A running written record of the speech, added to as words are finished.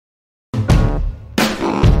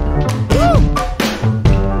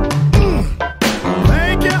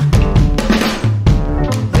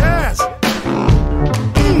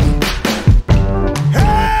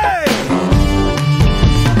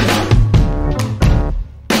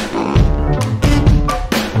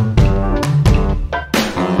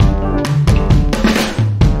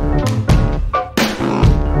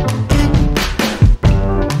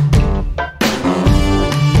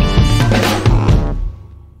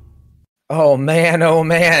Oh man, oh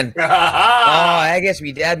man. Oh, I guess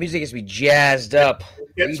we dad music gets me jazzed up. Are you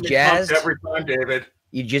Gets me pumped jazzed? every time, David.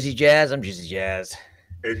 You jizzy jazz? I'm jizzy jazzed.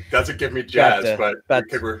 It doesn't give me About jazz, but about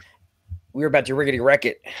we were about to riggedy wreck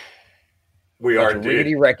it. we About are to indeed.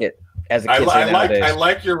 riggedy wreck it, as the I, kids say I nowadays.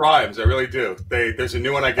 like your rhymes. I really do. There's a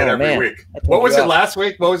new one I get Oh every man, week. I What told was you it off. last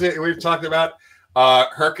week? What was it we were talking about?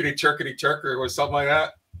 Herkity turkity turk or was something like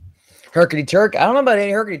that. Herkity Turk. I don't know about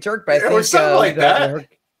any Herkity Turk, but I It think was something like that the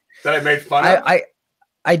that I made fun of.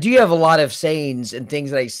 I do have a lot of sayings and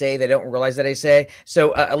things that I say that I don't realize that I say.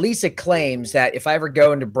 So Elisa claims that if I ever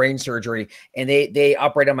go into brain surgery and they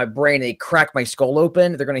operate on my brain, they crack my skull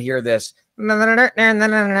open, they're going to hear this. That's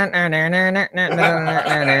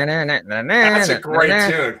a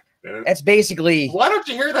great tune. That's basically. Why don't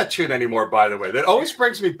you hear that tune anymore, by the way? That always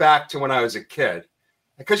brings me back to when I was a kid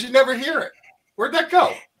because you never hear it. Where'd that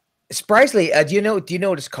go? Surprisingly, do you know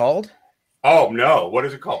what it's called? Oh, no. What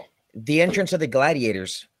is it called? The Entrance of the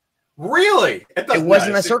Gladiators. Really? It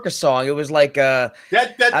wasn't a circus song. It was like is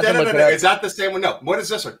that the same one? No. What is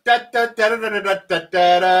this one? That's the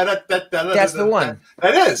one.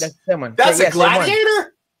 That is. That's the one. That's a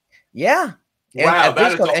gladiator? Yeah. Wow,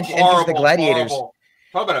 that is a horrible, the Gladiators. Horrible,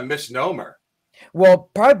 talk about a misnomer. Well,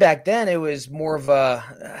 probably back then it was more of a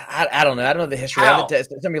I don't know. I don't know the history of it.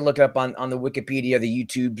 Somebody look it up on the Wikipedia, the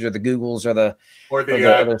YouTubes, or the Googles, or the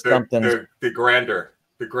Grinder. The Grinder.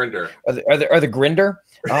 Or the Grinder.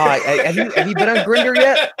 Have you been on Grinder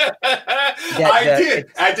yet? I did.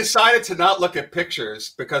 I decided to not look at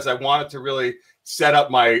pictures because I wanted to really set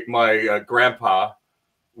up my grandpa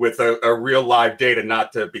with a real live data,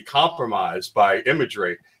 not to be compromised by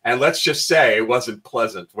imagery. And let's just say it wasn't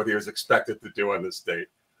pleasant what he was expected to do on this date.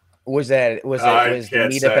 Was the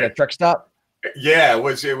meetup at a truck stop? Yeah, it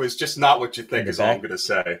was just not what you think is all I'm going to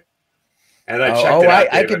say. And I checked it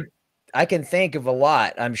out. I can think of a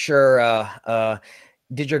lot. I'm sure.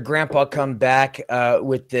 Did your grandpa come back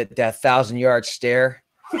with that 1,000-yard stare?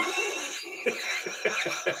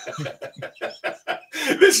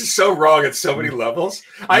 This is so wrong at so many levels.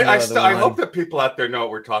 I hope that people out there know what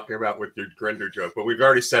we're talking about with your Grinder joke, but we've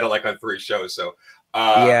already said it like on 3 shows. So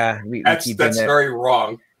that's very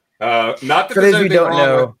wrong. Not that there's anything wrong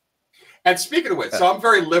know. And speaking of which, so I'm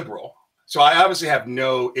very liberal. So I obviously have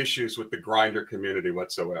no issues with the Grindr community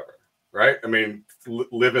whatsoever. Right? I mean,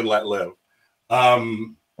 live and let live. But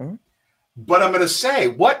I'm going to say,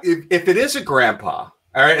 what if it is a grandpa?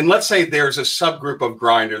 All right, and let's say there's a subgroup of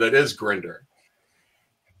Grindr that is Grinder.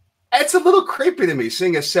 It's a little creepy to me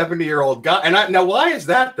seeing a 70-year-old guy. And now, why is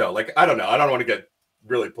that though? Like, I don't know. I don't want to get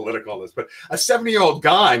really political on this, but a 70-year-old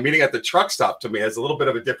guy meeting at the truck stop to me has a little bit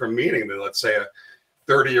of a different meaning than, let's say, a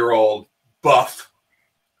 30-year-old buff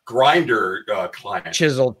Grindr client.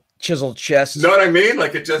 Chiseled chest. Know what I mean?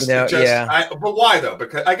 Like it just yeah. But why though?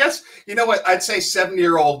 Because I guess, you know what? I'd say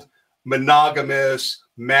 70-year-old monogamous,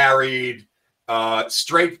 married,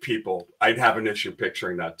 straight people, I'd have an issue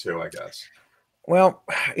picturing that too, I guess. Well,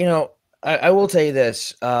 I will tell you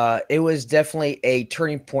this. It was definitely a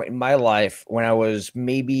turning point in my life when I was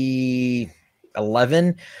maybe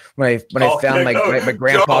 11 when I found my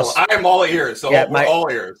grandpa's. I am all ears. So we're all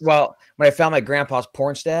ears. Well, when I found my grandpa's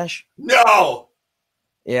porn stash. No.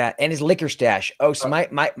 Yeah, and his liquor stash. Oh, so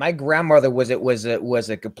my grandmother was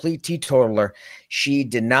a complete teetotaler. She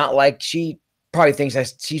did not like. She probably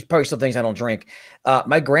still thinks I don't drink.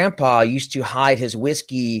 My grandpa used to hide his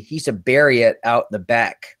whiskey. He used to bury it out in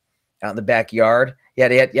the backyard. He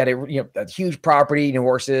had a huge property,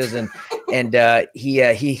 horses, and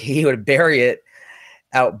he would bury it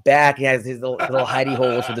out back. He has his little hidey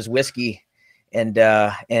holes with his whiskey and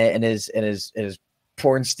his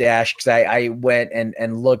porn stash, because I went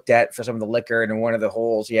and looked at for some of the liquor, and in one of the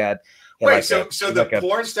holes he had. Wait, so the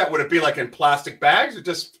porn stash, would it be like in plastic bags or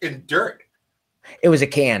just in dirt? It was a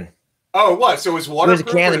can. Oh, it was. So it was waterproof. It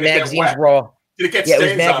was a can. The magazines were all. Did it get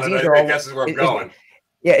stains on it? I guess is where I'm going.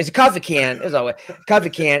 Yeah, it's a coffee can. It was always a coffee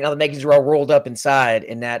can. All the magazines were all rolled up inside,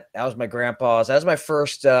 and that was my grandpa's. That was my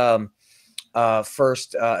first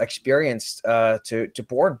experience to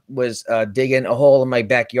porn, was digging a hole in my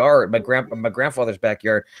backyard, my grandfather's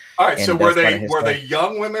backyard. All right, so were they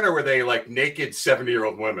young women, or were they like naked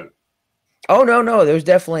 70-year-old women? Oh no, there was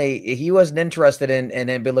definitely, he wasn't interested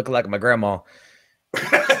in be looking like my grandma.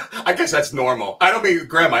 I guess that's normal. I don't mean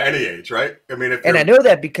grandma any age, right? I mean, I know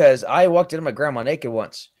that because I walked into my grandma naked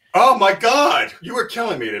once. Oh my God, you were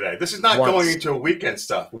killing me today. This is not going into a weekend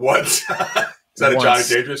stuff. Once. Is that a Johnny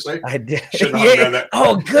Dangerously? I did. Shouldn't have hung me on that.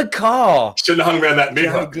 Oh, good call. Shouldn't have hung me on that meat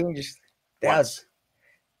hook.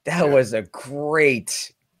 That was a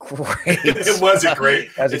great. It was a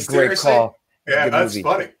great. That was a great call. Yeah, that's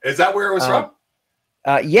funny. Is that where it was from?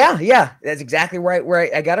 Yeah, that's exactly right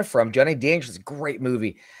where I got it from. Johnny Dangerous is a great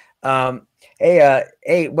movie.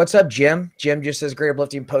 Hey, what's up, Jim? Jim just says great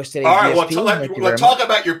uplifting post today. All right, let's talk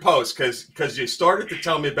about your post because you started to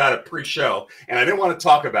tell me about it pre-show, and I didn't want to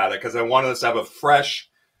talk about it because I wanted us to have a fresh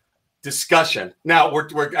discussion. Now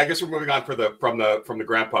I guess we're moving on from the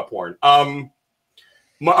grandpa porn. All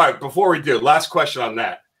right, before we do, last question on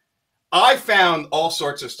that. I found all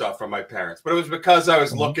sorts of stuff from my parents, but it was because I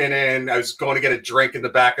was looking I was going to get a drink in the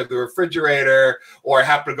back of the refrigerator, or I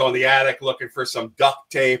happened to go in the attic looking for some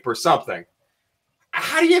duct tape or something.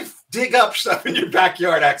 How do you dig up stuff in your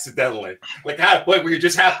backyard accidentally? Like how? Like where you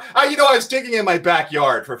just have? I was digging in my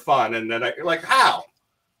backyard for fun, and then how?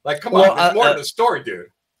 Like, come on, there's more to the story, dude.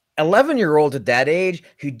 11-year-olds at that age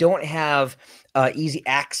who don't have easy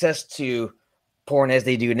access to porn as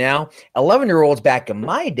they do now. 11-year-olds back in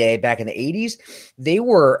my day, back in the 80s, they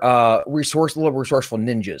were little resourceful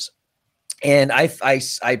ninjas. And I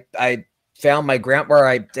found my grandpa.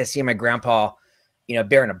 I see my grandpa,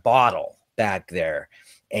 bearing a bottle back there,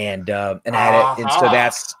 and I had it. And so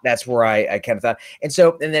that's where I kind of thought. And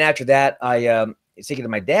then after that, I thinking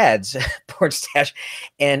of my dad's porn stash,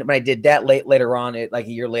 and when I did that later on, like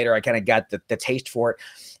a year later, I kind of got the taste for it,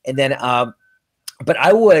 and then but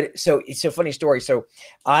I would. So it's a funny story. So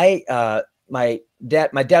my dad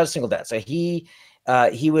was a single dad, so he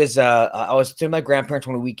was I was with my grandparents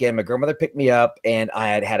one weekend. My grandmother picked me up, and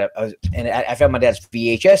I found my dad's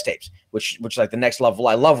VHS tapes, which like the next level.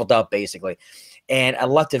 I leveled up basically. And I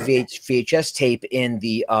left a VHS tape in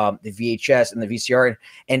the VHS and the VCR.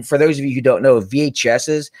 And for those of you who don't know,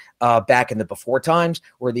 VHSs back in the before times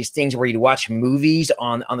were these things where you'd watch movies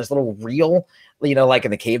on this little reel, like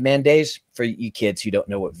in the caveman days. For you kids who don't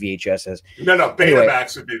know what VHS is. No,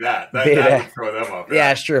 Betamax would be that. That would throw them up. Right?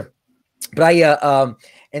 Yeah, it's true. But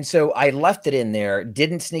and so I left it in there,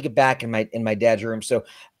 didn't sneak it back in my dad's room. So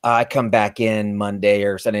I come back in Monday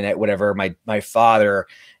or Sunday night, whatever. My father,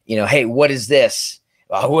 hey, what is this?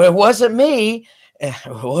 Well, it wasn't me.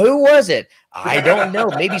 Who was it? I don't know.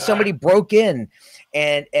 Maybe somebody broke in.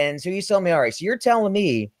 And so he's telling me, all right, so you're telling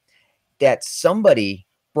me that somebody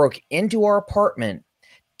broke into our apartment,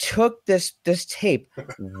 took this tape,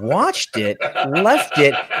 watched it,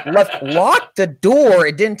 locked the door.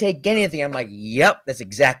 It didn't take anything. I'm like, yep, that's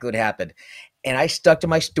exactly what happened. And I stuck to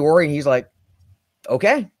my story, and he's like,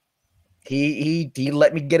 okay. He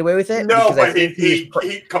let me get away with it. No, but he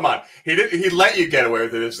come on. He let you get away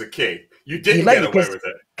with it is the key. You didn't get away with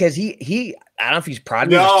it. Because he I don't know if he's proud of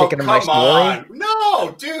me for sticking to my story. On.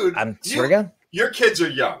 No, dude. I'm swear to God. Your kids are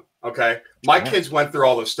young, okay? My kids went through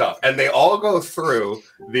all this stuff, and they all go through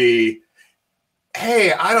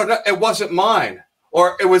hey, I don't know, it wasn't mine.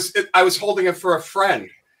 Or I was holding it for a friend.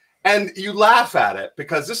 And you laugh at it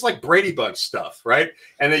because this is like Brady Bunch stuff, right?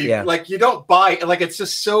 And then you don't buy it. Like, it's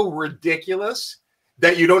just so ridiculous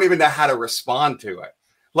that you don't even know how to respond to it.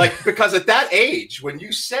 Like, because at that age, when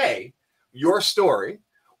you say your story,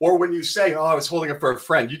 or when you say, oh, I was holding it for a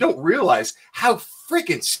friend, you don't realize how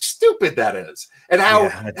freaking stupid that is, and how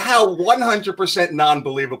 100%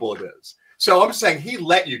 non-believable it is. So I'm saying he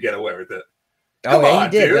let you get away with it. Come on,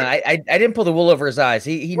 he did. Dude. I didn't pull the wool over his eyes.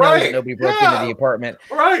 He knows that nobody broke into the apartment.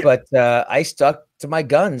 Right. But I stuck to my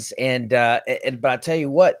guns, but I'll tell you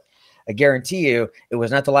what, I guarantee you, it was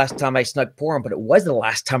not the last time I snuck porn, but it was the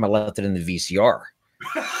last time I left it in the VCR.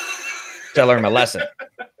 So I learned my lesson.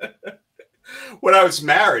 When I was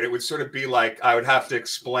married, it would sort of be like I would have to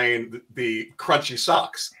explain the crunchy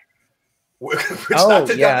socks.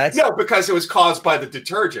 No, because it was caused by the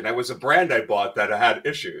detergent. It was a brand I bought that had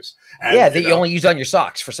issues. And, that you only use on your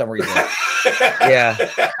socks for some reason. Yeah.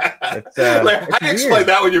 How do you explain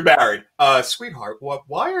that when you're married? Sweetheart,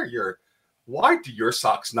 why do your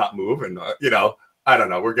socks not move? And, I don't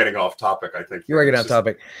know. We're getting off topic, I think. You are getting off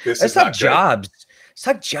topic. Let's talk jobs. Let's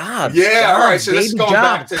talk jobs. Yeah, all right. So this is going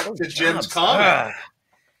back to Jim's comment.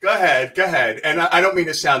 Go ahead. And I don't mean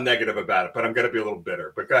to sound negative about it, but I'm going to be a little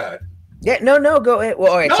bitter. But go ahead. Yeah, no, go ahead.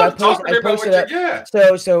 Well, all right. No, so I posted that.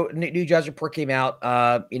 So new jobs report came out.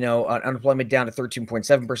 Unemployment down to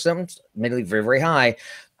 13.7%, admittedly very, very high,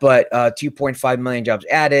 but 2.5 million jobs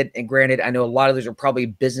added. And granted, I know a lot of those are probably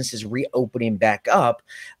businesses reopening back up,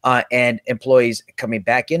 and employees coming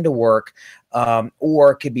back into work,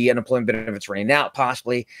 or it could be unemployment benefits running out,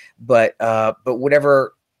 possibly. But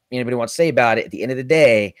whatever anybody wants to say about it, at the end of the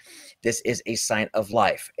day, this is a sign of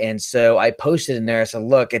life. And so I posted in there. I said,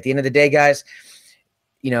 look, at the end of the day, guys,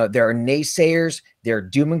 there are naysayers, there are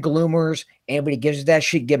doom and gloomers. Anybody gives you that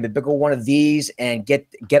shit, give them a bigger one of these and get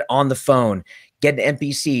on the phone, get an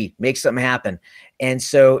NPC, make something happen. And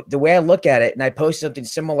so the way I look at it, and I posted something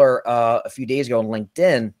similar a few days ago on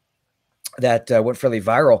LinkedIn, that went fairly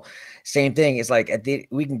viral. Same thing. It's like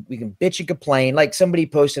we can bitch and complain. Like somebody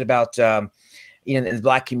posted about in the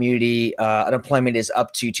Black community, unemployment is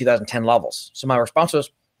up to 2010 levels. So my response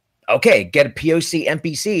was, okay, get a POC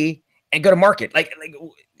NPC and go to market. Like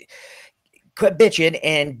quit bitching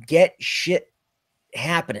and get shit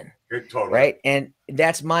happening. Totally. Right. And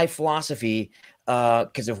that's my philosophy.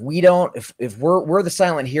 Because if we don't, if we're the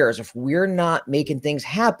silent heroes, if we're not making things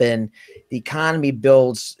happen, the economy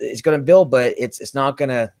it's going to build, but it's not going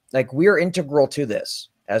to, like, we're integral to this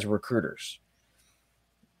as recruiters.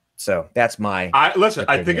 So that's listen,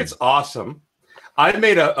 I think it's awesome. I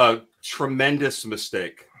made a tremendous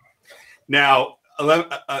mistake. Now,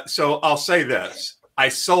 so I'll say this. I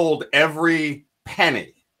sold every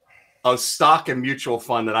penny of stock and mutual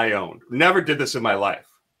fund that I owned. Never did this in my life.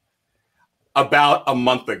 About a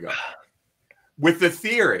month ago, with the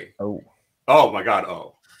theory, with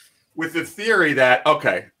the theory that,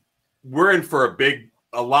 okay, we're in for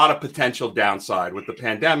a lot of potential downside with the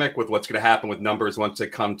pandemic, with what's going to happen with numbers once they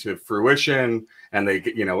come to fruition and they,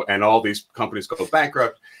 and all these companies go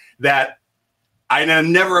bankrupt. That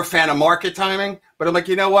I'm never a fan of market timing, but I'm like,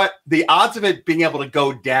 you know what? The odds of it being able to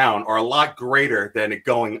go down are a lot greater than it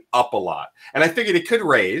going up a lot. And I figured it could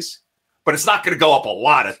raise, but it's not going to go up a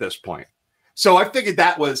lot at this point. So I figured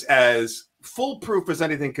that was as foolproof as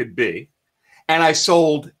anything could be. And I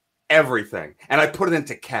sold everything and I put it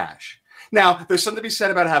into cash. Now, there's something to be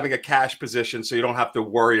said about having a cash position so you don't have to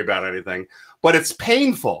worry about anything, but it's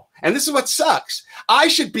painful. And this is what sucks. I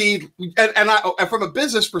should be, and from a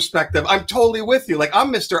business perspective, I'm totally with you. Like,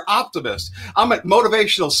 I'm Mr. Optimist. I'm a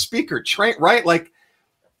motivational speaker, right? Like,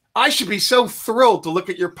 I should be so thrilled to look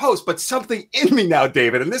at your post, but something in me now,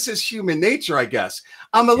 David, and this is human nature, I guess.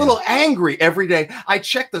 I'm a little angry every day. I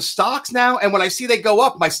check the stocks now, and when I see they go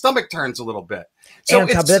up, my stomach turns a little bit. So and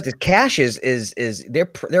on top of that, the cash is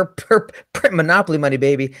they're monopoly money,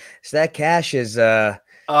 baby. So that cash is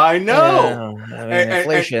I know.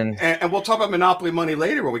 Inflation. And we'll talk about monopoly money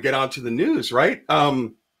later when we get onto the news, right?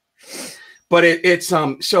 But it's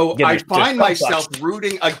so I find myself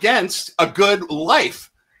rooting against a good life.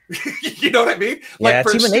 You know what I mean? Like, yeah,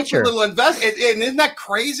 for human nature. Little invest, and isn't that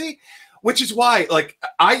crazy? Which is why, like,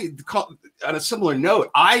 on a similar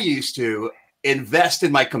note, I used to invest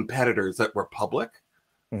in my competitors that were public,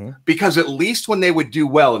 because at least when they would do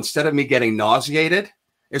well, instead of me getting nauseated,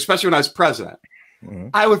 especially when I was president,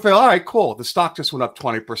 I would feel, all right, cool. The stock just went up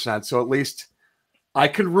 20%, so at least I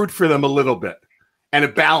could root for them a little bit, and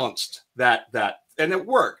it balanced that, and it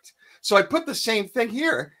worked. So I put the same thing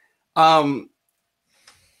here.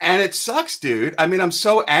 And it sucks, dude. I mean, I'm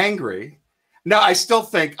so angry. Now, I still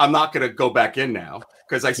think I'm not going to go back in now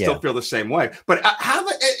because I still feel the same way. But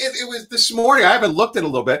it was this morning. I haven't looked in a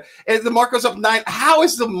little bit. And the market goes up 9. How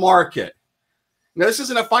is the market? Now, this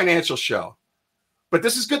isn't a financial show, but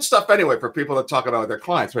this is good stuff anyway for people to talk about with their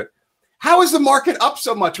clients. But how is the market up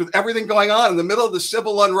so much with everything going on in the middle of the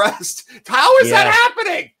civil unrest? How is that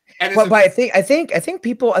happening? But I think a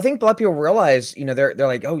lot of people realize, they're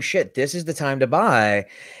like, oh shit, this is the time to buy.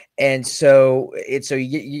 And so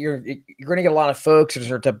you're going to get a lot of folks that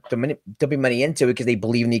start dumping money into it because they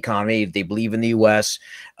believe in the economy, they believe in the US,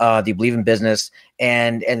 they believe in business,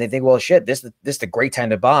 and they think, well, shit, this is a great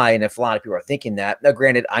time to buy. And if a lot of people are thinking that, now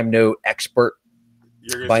granted, I'm no expert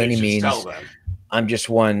by any means. I'm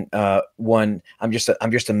just I'm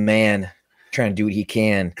just a man trying to do what he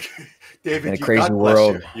can. David, in a crazy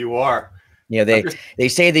world. You are. They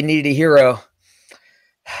say they needed a hero.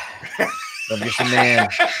 I'm just a man.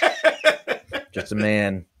 Just a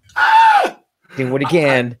man. Doing what he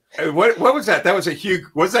can. What was that? That was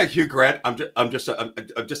was that Hugh Grant? I'm just,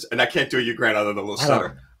 and I can't do a Hugh Grant other than a little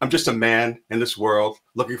stutter. I'm just a man in this world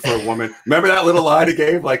looking for a woman. Remember that little line he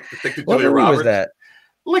gave? Like, I think to Julia Roberts. Was that?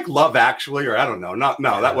 Like Love Actually, or I don't know. No,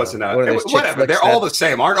 that wasn't. Whatever. They're all the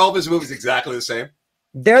same. Aren't all of his movies exactly the same?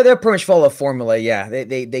 They're pretty much full of formula. Yeah,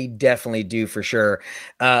 they definitely do for sure.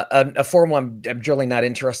 A formula I'm generally not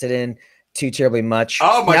interested in too terribly much.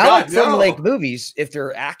 Oh my God, formulaic movies, if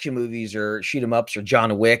they're action movies or shoot 'em ups or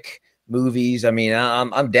John Wick movies, I mean,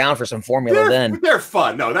 I'm down for some formula. They're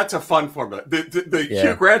fun. No, that's a fun formula. The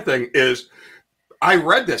Hugh Grant thing is, I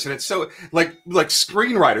read this and it's so like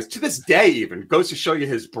screenwriters to this day even goes to show you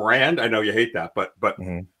his brand. I know you hate that, but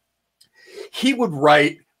he would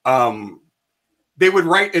write. They would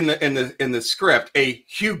write in the script a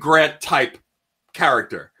Hugh Grant type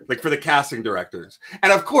character, like for the casting directors.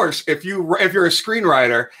 And of course, if you're a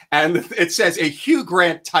screenwriter and it says a Hugh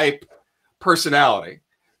Grant type personality,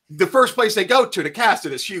 the first place they go to cast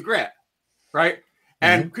it is Hugh Grant, right?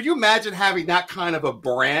 And could you imagine having that kind of a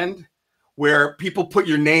brand where people put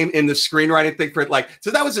your name in the screenwriting thing for it. Like, so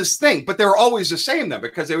that was his thing, but they were always the same then,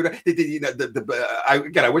 because they would,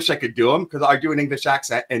 again, I wish I could do them, because I do an English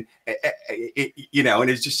accent, and you know, and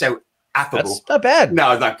it's just so affable. That's not bad.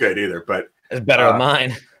 No, it's not good either, but it's better than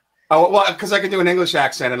mine. Oh, well, because I can do an English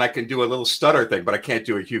accent and I can do a little stutter thing, but I can't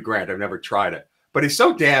do a Hugh Grant. I've never tried it, but he's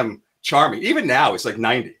so damn charming. Even now, he's like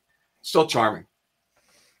 90, still charming.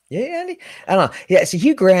 Yeah, Andy. I don't know. Yeah, so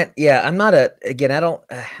Hugh Grant. Yeah, I'm not a. Again, I don't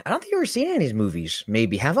think I've ever seen any of his movies.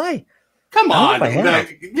 Maybe have I? Come on,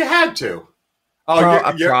 you had to.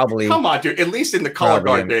 Oh, probably. Come on, dude. At least in the color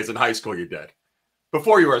guard days in high school, you did.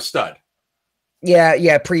 Before you were a stud.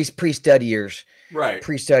 Yeah. Pre-stud years. Right.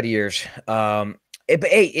 Pre-stud years. But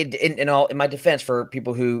hey, in my defense, for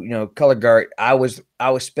people who, you know, color guard, I was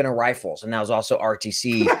spinning rifles, and that was also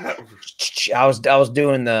RTC. I was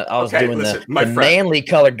doing the manly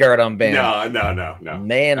color guard on band. No.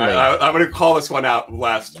 Manly. I'm going to call this one out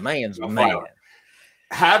last. Man's man.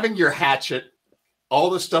 Having your hatchet, all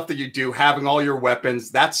the stuff that you do, having all your weapons,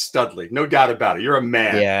 that's studly, no doubt about it. You're a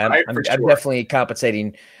man. Yeah, right? I'm definitely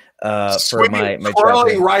compensating for my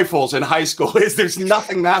twirling rifles in high school. There's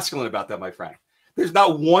nothing masculine about that, my friend. There's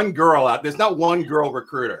not one girl there's not one girl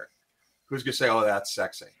recruiter who's gonna say, "Oh, that's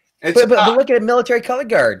sexy." But look at a military color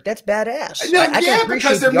guard. That's badass. No,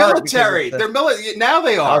 because they're military. They're military. Now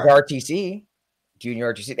they are. I was RTC,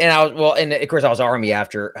 junior RTC, and I was and of course I was Army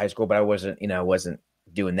after high school, but I wasn't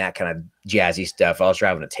doing that kind of jazzy stuff. I was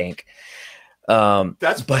driving a tank.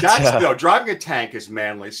 Driving a tank is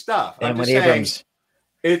manly stuff. And when Abrams,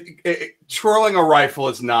 twirling a rifle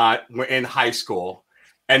is not in high school.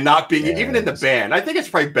 And not being even in the band. I think it's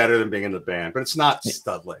probably better than being in the band, but it's not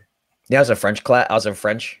studly. Yeah, I was a French class. I was in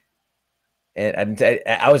French. And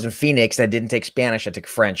I was in Phoenix. I didn't take Spanish. I took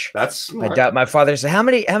French. That's smart. My father said, How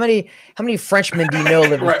many Frenchmen do you know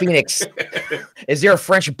live in Phoenix? Is there a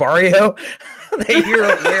French barrio that you're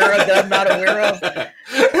aware of that I'm not aware of?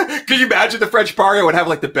 Could you imagine the French barrio would have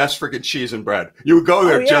like the best freaking cheese and bread? You would go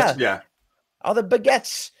there all the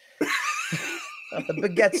baguettes. The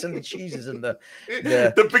baguettes and the cheeses and the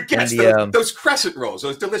baguettes, those crescent rolls,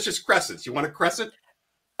 those delicious crescents. You want a crescent?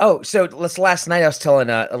 Oh, so last night I was telling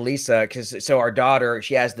Elisa, because our daughter,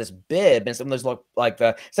 she has this bib, and some of those look like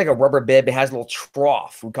it's like a rubber bib. It has a little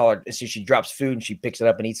trough. We call it. So she drops food and she picks it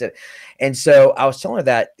up and eats it. And so I was telling her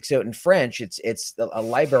that. So in French, it's a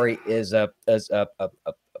library is a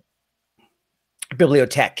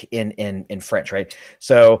bibliothèque in French, right?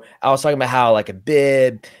 So I was talking about how like a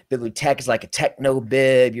bibliothèque is like a techno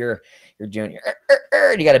bib. You're doing you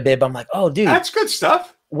got a bib. I'm like, oh, dude, that's good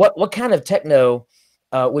stuff. What kind of techno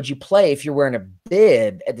would you play if you're wearing a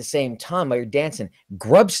bib at the same time while you're dancing?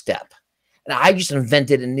 Grub step. And I just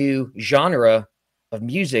invented a new genre of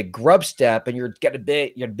music, grub step, and you're got a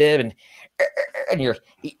bib, your bib, and you're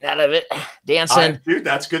eating out of it, dancing. Dude,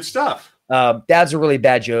 that's good stuff. That's a really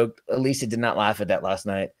bad joke. Elisa did not laugh at that last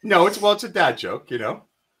night. No, it's a dad joke, you know.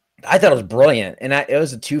 I thought it was brilliant, and it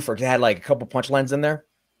was a twofer. It had like a couple punchlines in there,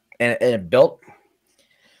 and it built.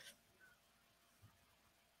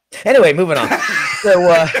 Anyway, moving on.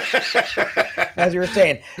 So, as you were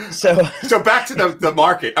saying, so back to the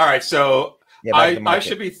market. All right, so I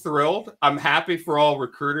should be thrilled. I'm happy for all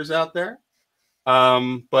recruiters out there,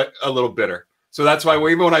 but a little bitter. So that's why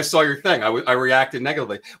even when I saw your thing, I reacted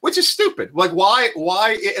negatively, which is stupid. Like, why?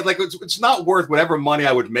 Like, it's not worth whatever money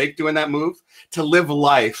I would make doing that move to live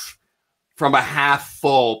life from a half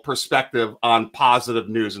full perspective on positive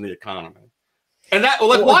news in the economy. And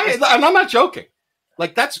why? And I'm not joking.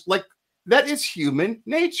 Like, that is human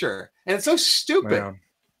nature, and it's so stupid. Wow.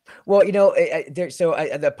 Well, you know,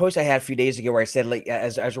 the post I had a few days ago where I said, like,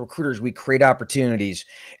 as recruiters, we create opportunities,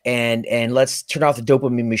 and let's turn off the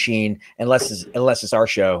dopamine machine unless it's our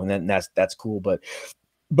show, and then that's cool. But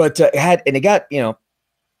it got, you know,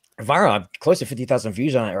 viral. I'm close to 50,000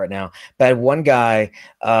 views on it right now. But I had one guy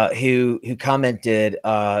who commented,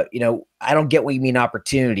 you know, I don't get what you mean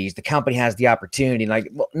opportunities. The company has the opportunity. Like,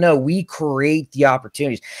 well, no, we create the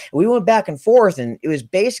opportunities. And we went back and forth, and it was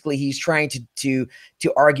basically he's trying to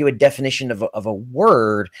argue a definition of a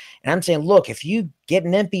word. And I'm saying, look, if you get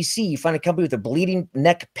an NPC, you find a company with a bleeding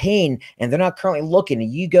neck pain, and they're not currently looking,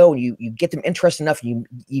 and you go and you get them interested enough, and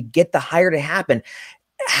you get the hire to happen.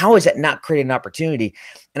 How is that not creating an opportunity?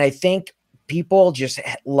 And I think people just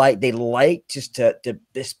like to,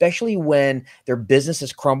 especially when their business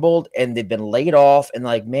has crumbled and they've been laid off, and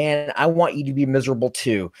like, man, I want you to be miserable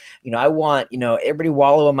too. You know, I want, you know, everybody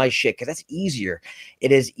wallow in my shit, because that's easier.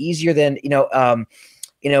 It is easier than,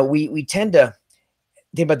 we tend to,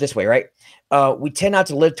 think about it this way, right? We tend not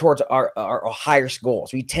to live towards our higher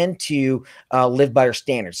goals. We tend to live by our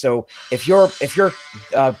standards. So if your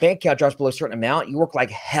bank account drops below a certain amount, you work like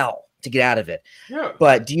hell to get out of it. Yeah.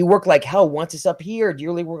 But do you work like hell once it's up here? Do you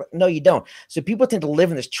really work? No, you don't. So people tend to live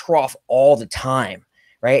in this trough all the time,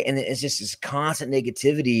 right? And it's just this constant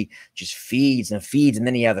negativity just feeds and feeds. And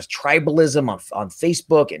then you have this tribalism on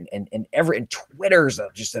Facebook and Twitter's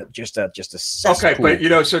just a cesspool. Okay, but you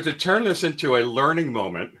know, so to turn this into a learning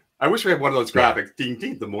moment, I wish we had one of those graphics. Ding,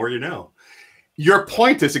 ding, the more you know. Your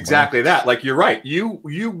point is exactly that. Like, you're right.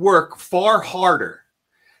 You work far harder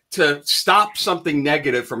to stop something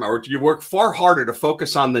negative from, or you work far harder to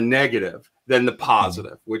focus on the negative than the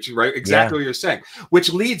positive, which is right, exactly what you're saying,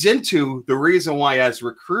 which leads into the reason why, as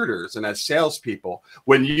recruiters and as salespeople,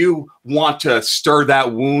 when you want to stir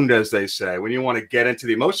that wound, as they say, when you want to get into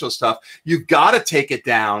the emotional stuff, you've got to take it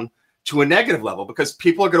down to a negative level, because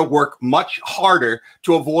people are going to work much harder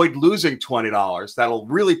to avoid losing $20. That'll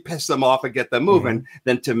really piss them off and get them moving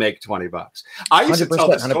than to make $20. I used to tell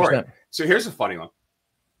this story. 100%. So here's a funny one.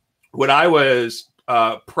 When I was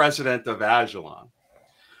president of Agilon,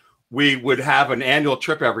 we would have an annual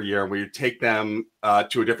trip every year, and we'd take them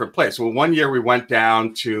to a different place. Well, one year we went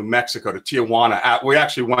down to Mexico, to Tijuana. We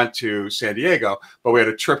actually went to San Diego, but we had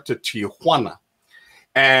a trip to Tijuana.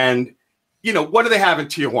 And, you know, what do they have in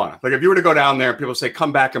Tijuana? Like, if you were to go down there and people say,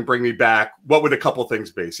 come back and bring me back, what would a couple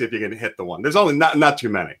things be? See if you can hit the one. There's only not too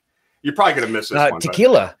many. You're probably going to miss this one.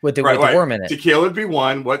 Tequila with the worm in it. Tequila would be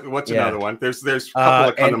one. What's another one? There's a couple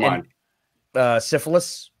that come to mind.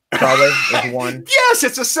 Syphilis probably is one. Yes,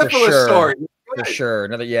 it's a syphilis story. For sure.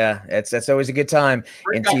 Another, that's always a good time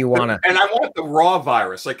in Tijuana. And I want the raw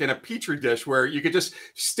virus, like in a petri dish, where you could just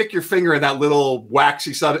stick your finger in that little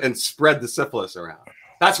waxy stuff and spread the syphilis around.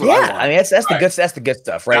 That's what I want. I mean, that's the good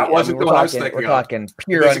stuff, right? That wasn't the one I was thinking. We're talking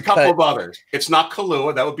pure. There's a couple of others. It's not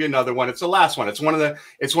Kahlua. That would be another one. It's the last one. It's one of the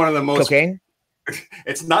most. Cocaine.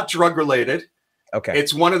 It's not drug related. Okay.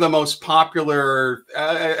 It's one of the most popular.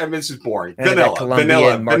 I mean, this is boring. Vanilla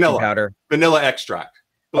extract.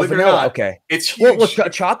 Believe it or not. Okay. It's huge. Well,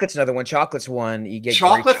 chocolate's another one. Chocolate's one. You get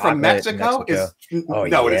chocolate from Mexico. It is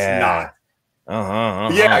not.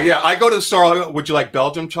 Yeah. I go to the store. Would you like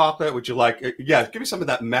Belgium chocolate? Would you like? Give me some of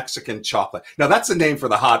that Mexican chocolate. Now that's the name for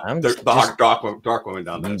the hot dark woman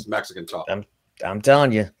down there. It's Mexican chocolate. I'm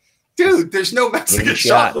telling you, dude. There's no Mexican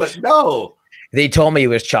chocolate. No. They told me it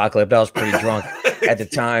was chocolate, but I was pretty drunk at the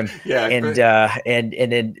time. And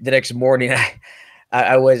then the next morning,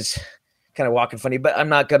 I was kind of walking funny, but I'm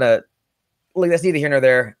not gonna. Look, that's neither here nor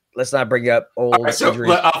there. Let's not bring up old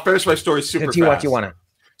injuries. I'll finish my story super fast. You want to.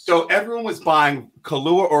 So everyone was buying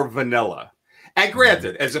Kahlua or vanilla. And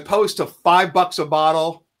granted, as opposed to $5 a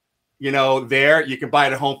bottle, you can buy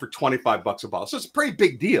it at home for $25 a bottle. So it's a pretty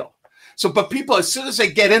big deal. So, but people, as soon as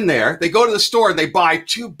they get in there, they go to the store and they buy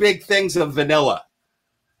 2 big things of vanilla.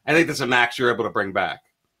 I think that's a max you're able to bring back.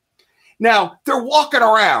 Now, they're walking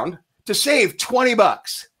around to save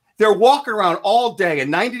 $20. They're walking around all day in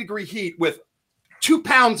 90-degree heat with 2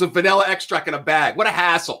 pounds of vanilla extract in a bag. What a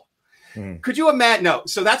hassle. Could you imagine? No,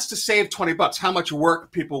 so that's to save $20. How much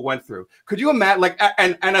work people went through. Could you imagine? Like,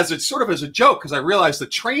 and as it's sort of as a joke, because I realized the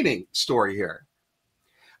training story here,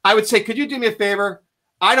 I would say, could you do me a favor?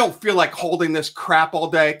 I don't feel like holding this crap all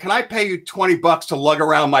day. Can I pay you $20 to lug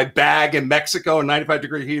around my bag in Mexico in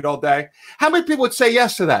 95-degree heat all day? How many people would say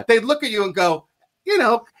yes to that? They'd look at you and go,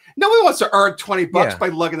 nobody wants to earn $20 by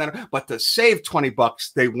lugging that, but to save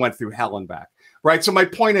 $20, they went through hell and back, right? So my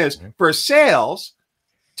point is, for sales,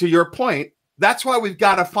 to your point, that's why we've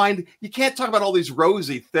got to find, you can't talk about all these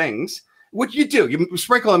rosy things. What you do, you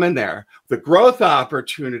sprinkle them in there. The growth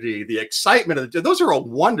opportunity, the excitement, those are all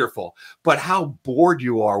wonderful. But how bored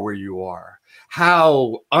you are where you are,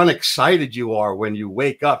 how unexcited you are when you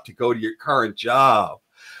wake up to go to your current job,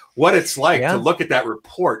 what it's like to look at that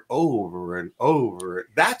report over and over.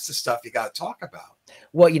 That's the stuff you got to talk about.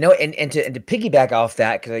 Well, and to piggyback off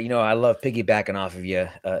that, because I love piggybacking off of you,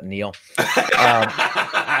 Neil. But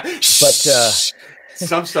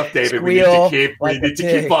some stuff, David, we need to keep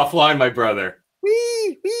offline, my brother.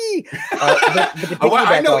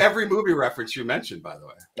 I know every movie reference you mentioned, by the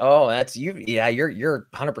way. Oh, that's you. Yeah, you're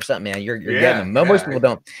 100%, man. You're getting them. Most people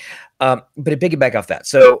don't. But to piggyback off that,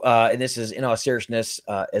 so and this is in all seriousness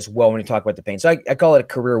as well when you talk about the pain. So I call it a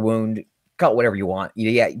career wound. Call it whatever you want.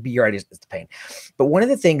 Your idea is the pain. But one of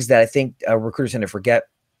the things that I think recruiters tend to forget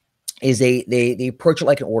is they approach it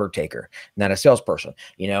like an order taker, not a salesperson.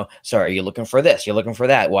 So are you looking for this? You're looking for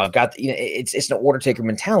that. Well, I've got, it's an order taker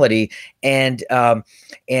mentality. And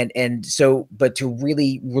so, but to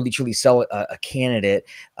really truly sell a candidate,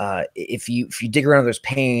 if you dig around those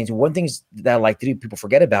pains, one thing that I like to do, people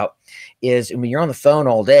forget about, is when you're on the phone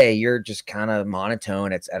all day, you're just kind of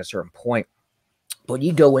monotone at a certain point. But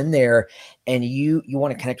you go in there and you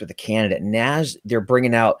want to connect with the candidate, and as they're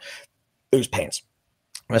bringing out those pains,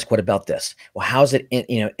 ask, what about this? Well, how's it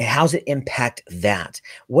impact that?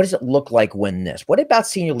 What does it look like when this? What about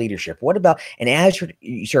senior leadership? What about, and as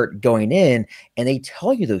you start going in and they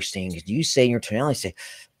tell you those things, do you say in your tonality, say,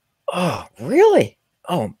 oh, really?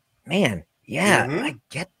 Oh, man. Yeah, I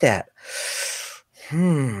get that.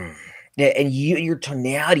 Yeah, and your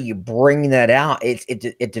tonality, you bring that out.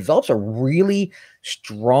 It develops a really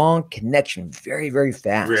strong connection very, very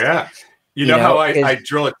fast. Yeah. You know how I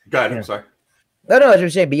drill it. Go ahead. I'm sorry. No, as you're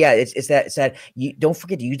saying, but yeah, it's that you don't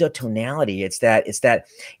forget to use the tonality. It's that,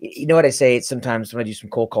 you know what I say? It's sometimes when I do some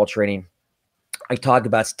cold call training, I talk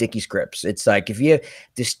about sticky scripts. It's like, if you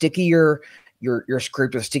the stickier your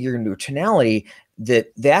script, or the stickier your tonality, the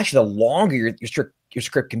longer your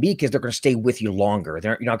script can be, because they're going to stay with you longer.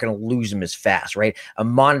 You're not going to lose them as fast, right? A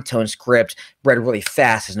monotone script read really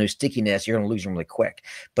fast has no stickiness. You're going to lose them really quick.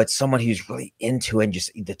 But someone who's really into it, and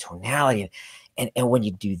just the tonality, and when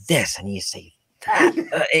you do this and you say that,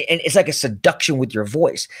 and it's like a seduction with your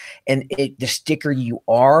voice, and the stickier you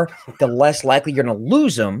are, the less likely you're going to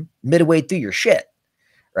lose them midway through your shit,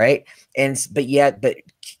 right? But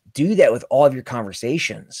do that with all of your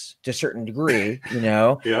conversations to a certain degree.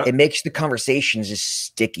 It makes the conversations just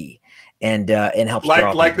sticky, and helps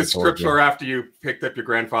like the scripts were after you picked up your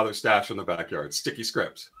grandfather's stash in the backyard. Sticky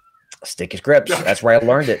scripts. That's where I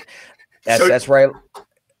learned it. That's right.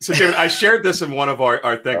 So, David, I shared this in one of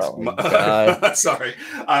our things. Oh, sorry.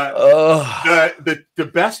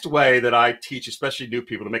 The best way that I teach, especially new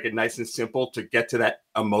people, to make it nice and simple to get to that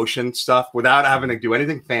emotion stuff without having to do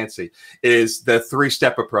anything fancy, is the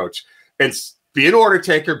 3-step approach. It's be an order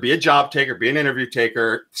taker, be a job taker, be an interview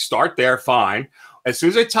taker. Start there, fine. As soon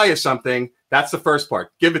as I tell you something, that's the first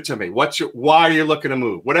part. Give it to me. Why are you looking to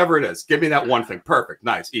move? Whatever it is, give me that one thing. Perfect.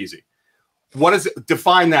 Nice. Easy. What is it?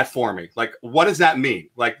 Define that for me. Like, what does that mean?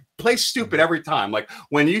 Like, play stupid every time. Like,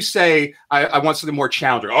 when you say, I want something more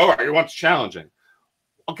challenging. Oh, you want challenging.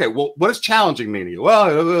 Okay, well, what does challenging mean to you?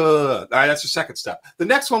 Well, all right, that's the second step. The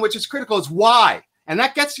next one, which is critical, is why. And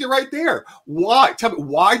that gets you right there. Why? Tell me,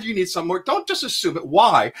 why do you need some more? Don't just assume it.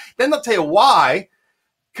 Why? Then they'll tell you why.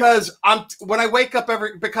 Because when I wake up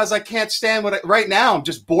because I can't stand right now, I'm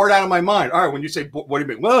just bored out of my mind. All right, when you say, what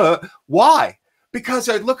do you mean? Why? Because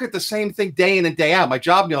I look at the same thing day in and day out. My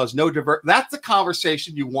job now is no divert. That's the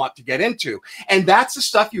conversation you want to get into. And that's the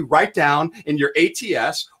stuff you write down in your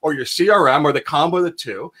ATS or your CRM or the combo of the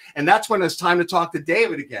two. And that's when it's time to talk to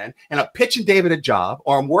David again. And I'm pitching David a job,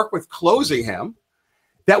 or I'm working with closing him,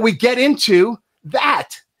 that we get into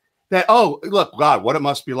that, oh, look, God, what it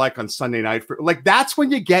must be like on Sunday night. That's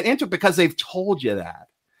when you get into it, because they've told you that.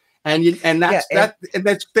 And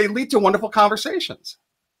they lead to wonderful conversations.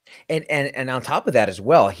 And on top of that as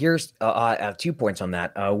well, here's I have 2 points on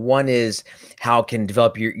that. One is how can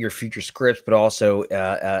develop your future scripts, but also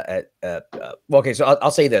okay. So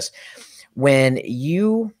I'll say this: when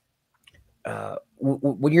you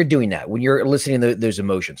when you're doing that, when you're eliciting those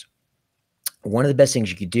emotions, one of the best things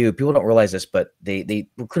you could do, people don't realize this, but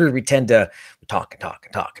recruiters, we tend to talk and talk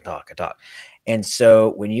and talk and talk and talk. And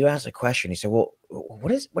so when you ask a question, you say, well, what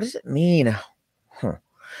does it mean?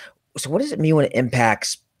 So what does it mean when it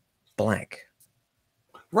impacts blank?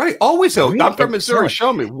 Right. Always. I'm from Missouri.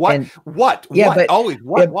 Show me what. Yeah, what? But always.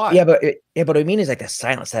 What? Why? Yeah, but what I mean is like the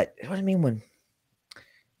silence. That what I mean when.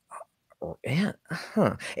 Yeah.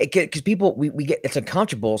 Because people we get, it's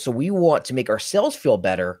uncomfortable, so we want to make ourselves feel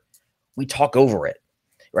better. We talk over it,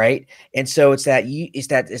 right? And so it's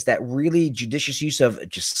that really judicious use of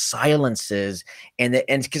just silences, and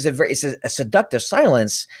because it's a seductive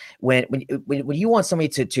silence. When you want somebody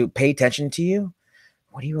to pay attention to you,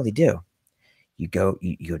 what do you really do? You go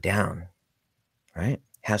down, right?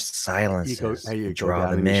 Have silences. You draw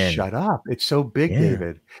down them in. Shut up! It's so big,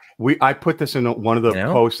 David. I put this in one of the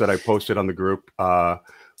posts that I posted on the group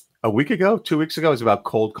a week ago, 2 weeks ago. It was about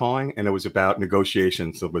cold calling, and it was about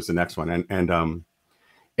negotiations. That was the next one, and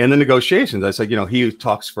in the negotiations, I said, he who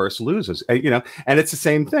talks first loses. And, and it's the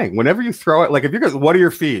same thing. Whenever you throw it, like if you're going, what are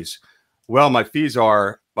your fees? Well, my fees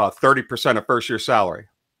are 30% of first year salary.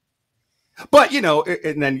 But,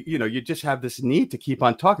 and then, you just have this need to keep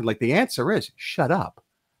on talking. Like the answer is shut up.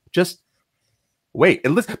 Just Wait,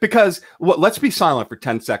 and listen, because let's be silent for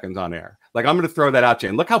 10 seconds on air. Like, I'm going to throw that out to you.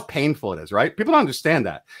 And look how painful it is, right? People don't understand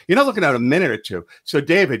that. You're not looking at a minute or two. So,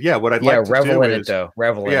 David, what I'd like to do is,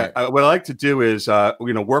 revel in it. What I like to do is,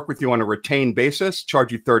 work with you on a retained basis,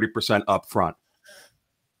 charge you 30% up front.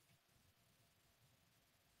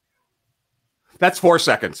 That's 4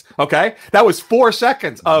 seconds. Okay. That was 4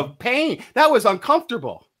 seconds of pain. That was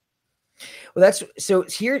uncomfortable. Well,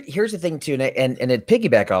 here's the thing too, and to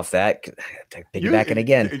piggyback off that, piggybacking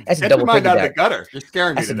again. That's a double piggyback. Out of the gutter. You're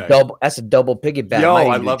scaring me today. That's a double piggyback. Yo,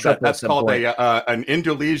 I love that. That's called an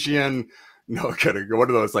Indonesian. No kidding. What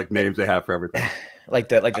are those like names they have for everything? like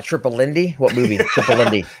the Triple Lindy. What movie? Triple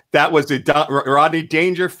Lindy. That was Rodney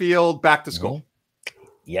Dangerfield. Back to School.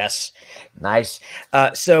 Yes, nice.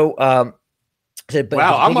 Wow,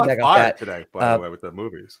 I'm on fire today, by the way, with the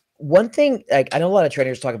movies. One thing, like I know a lot of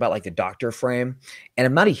trainers talk about like the doctor frame, and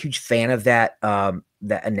I'm not a huge fan of that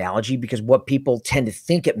that analogy, because what people tend to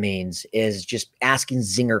think it means is just asking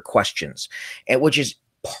zinger questions, and which is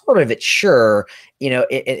part of it, sure,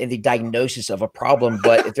 in the diagnosis of a problem.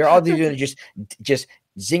 But if they're all doing just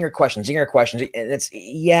zinger questions, and it's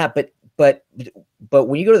but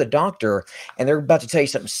when you go to the doctor and they're about to tell you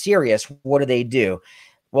something serious, what do?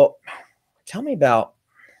 Well, tell me about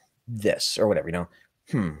this or whatever,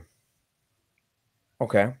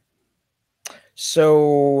 Okay.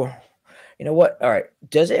 So, you know what? All right.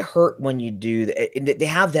 Does it hurt when you do that? They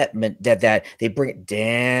have that they bring it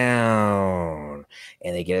down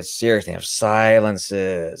and they get it serious. They have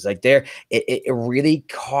silences like it really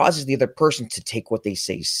causes the other person to take what they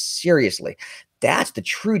say seriously. That's the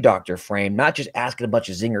true doctor frame, not just asking a bunch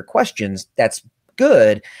of zinger questions. That's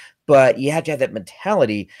good, but you have to have that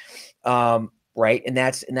mentality. Right. And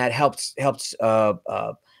that helps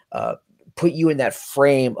put you in that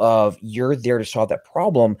frame of you're there to solve that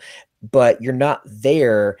problem, but you're not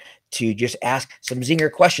there to just ask some zinger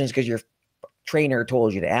questions because your trainer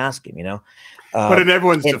told you to ask him, But in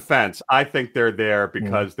everyone's defense, I think they're there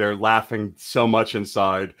because they're laughing so much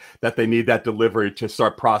inside that they need that delivery to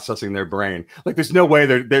start processing their brain. Like there's no way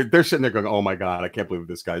they're sitting there going, oh my God, I can't believe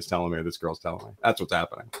this guy's telling me or this girl's telling me. That's what's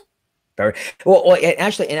happening. Well,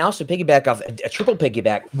 actually, and also piggyback off a triple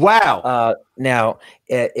piggyback. Wow. Now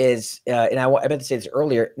is, and I meant to say this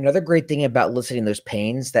earlier. Another great thing about listening those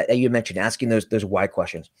pains that you mentioned, asking those why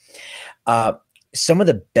questions. Some of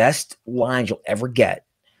the best lines you'll ever get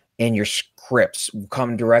in your scripts will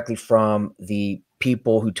come directly from the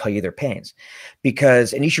people who tell you their pains,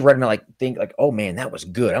 and you should write them think like, oh man, that was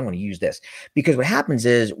good. I'm going to use this, because what happens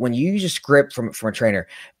is when you use a script from a trainer,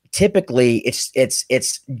 typically it's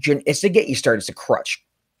to get you started. It's a crutch.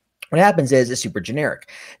 What happens is it's super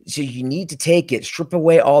generic. So you need to take it, strip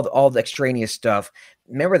away all the extraneous stuff.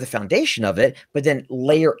 Remember the foundation of it, but then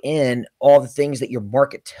layer in all the things that your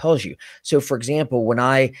market tells you. So for example, when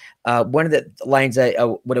one of the lines I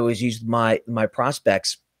would always use with my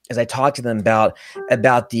prospects is I talk to them about and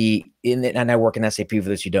I work in SAP for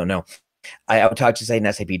those who don't know. I would talk to, say,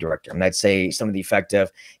 an SAP director, and I'd say some of the effect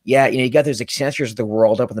of, you got those Accentures of the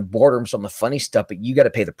world up in the boardroom, some of the funny stuff, but you got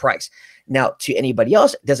to pay the price. Now, to anybody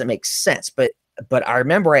else, it doesn't make sense. But I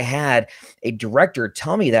remember I had a director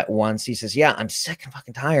tell me that once. He says, yeah, I'm sick and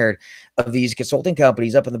fucking tired of these consulting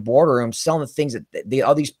companies up in the boardroom selling the things that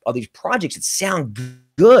all these projects that sound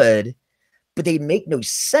good, but they make no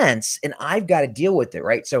sense, and I've got to deal with it,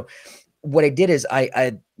 right? So what I did is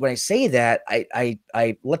when I say that, I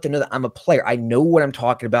let them know that I'm a player. I know what I'm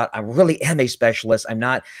talking about. I really am a specialist. I'm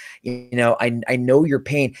not, I know your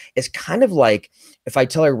pain. It's kind of like if I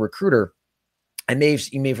tell a recruiter, you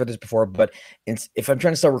may have heard this before, but if I'm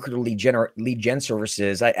trying to sell recruiter lead gen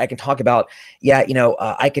services, I can talk about,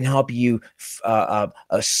 I can help you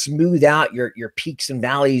smooth out your peaks and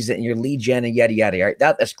valleys and your lead gen and yada, yada, right?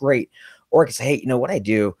 That's great. Or I can say, hey, what I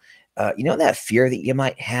do, that fear that you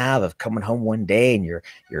might have of coming home one day and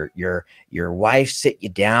your wife sit you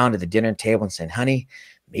down at the dinner table and saying, honey,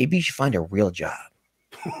 maybe you should find a real job.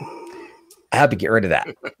 I have to get rid of that.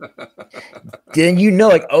 Then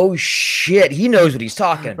like, oh shit, he knows what he's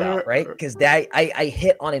talking about, right? Because I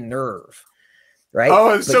hit on a nerve, right?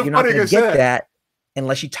 Oh, it's so you're not funny going to get that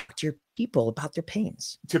unless you talk to your people about their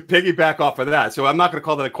pains. To piggyback off of that, so I'm not going to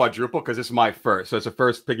call that a quadruple because it's my first, so it's a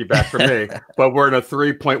first piggyback for me. But we're in a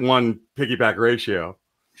 3.1 piggyback ratio.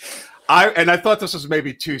 I thought this was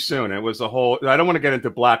maybe too soon. It was a whole. I don't want to get into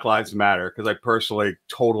Black Lives Matter because I personally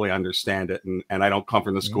totally understand it, and I don't come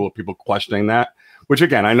from the school of people questioning that. Which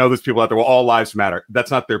again, I know there's people out there. Well, all lives matter.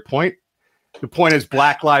 That's not their point. The point is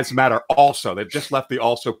Black Lives Matter. Also, they've just left the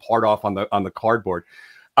also part off on the cardboard.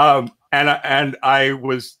 And I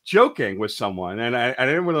was joking with someone, and I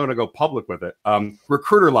didn't really want to go public with it.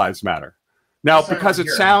 Recruiter lives matter. Now, because it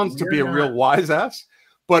sounds to be a real wise ass,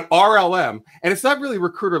 but RLM, and it's not really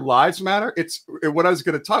recruiter lives matter. It's what I was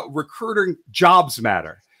going to talk, recruiting jobs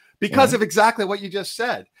matter because of exactly what you just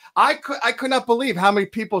said. I could not believe how many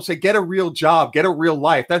people say, get a real job, get a real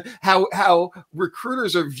life. That how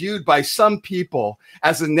recruiters are viewed by some people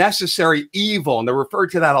as a necessary evil. And they're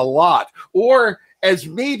referred to that a lot, or as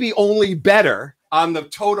maybe only better on the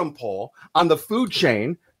totem pole, on the food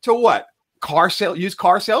chain to what? Used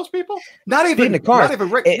car salespeople? Not even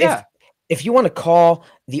If you want to call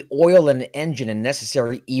the oil and the engine a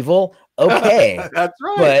necessary evil, okay. That's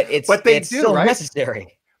right. But it's still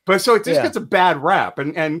necessary. But so it just gets a bad rap.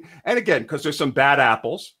 And again, because there's some bad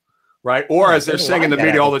apples, right? Or as they're saying in the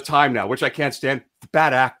media all the time now, which I can't stand,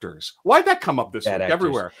 bad actors. Why'd that come up this week?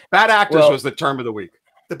 Everywhere? Bad actors was the term of the week.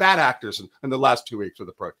 The bad actors in the last 2 weeks of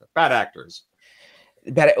the protest. Bad actors.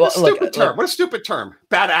 Stupid term. What a stupid term.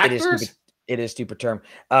 Bad actors? It is a stupid term.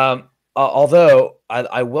 Although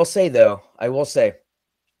I will say, when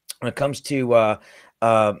it comes to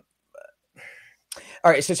all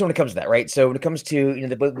right, so when it comes to that, right? So when it comes to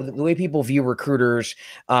the way people view recruiters,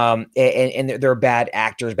 and they're bad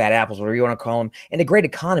actors, bad apples, whatever you want to call them, in a great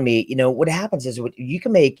economy, what happens is you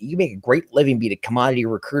can make a great living, be a commodity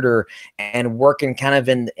recruiter, and working kind of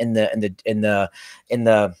in the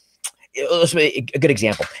let's make a good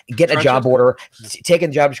example. Getting a job order, taking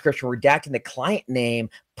the job description, redacting the client name,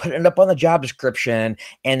 putting it up on the job description,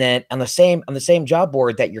 and then on the same job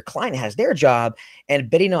board that your client has their job, and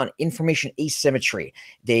betting on information asymmetry.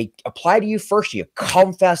 They apply to you first, you call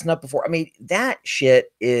them fast enough before. I mean, that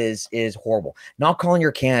shit is horrible. Not calling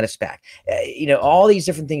your candidates back. All these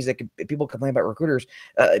different things that people complain about recruiters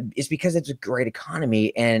is because it's a great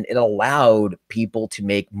economy and it allowed people to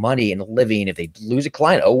make money and a living. If they lose a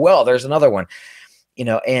client, oh well, there's another one.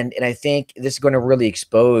 And I think this is going to really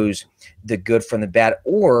expose the good from the bad.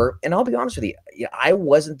 And I'll be honest with you, I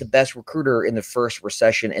wasn't the best recruiter in the first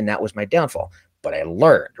recession, and that was my downfall. But I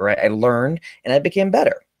learned, right? I learned, and I became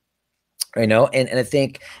better. And I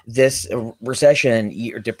think this recession,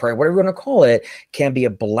 or depression, whatever you want to call it, can be a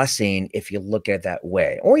blessing if you look at it that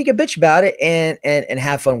way. Or you can bitch about it and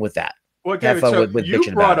have fun with that. Well, David, so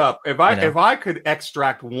you brought up, if I could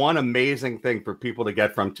extract one amazing thing for people to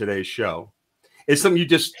get from today's show, it's something you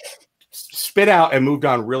just spit out and moved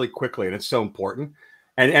on really quickly, and it's so important.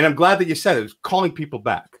 And I'm glad that you said it, was calling people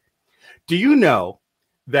back. Do you know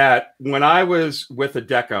that when I was with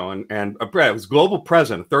Adecco and I was global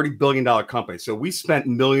president, a $30 billion company, so we spent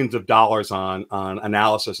millions of dollars on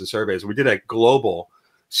analysis and surveys. We did a global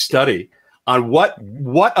study on what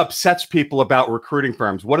upsets people about recruiting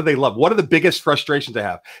firms. What do they love? What are the biggest frustrations they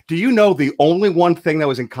have? Do you know the only one thing that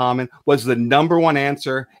was in common was the number one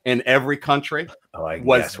answer in every country? Oh, I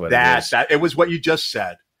was guess what that it was what you just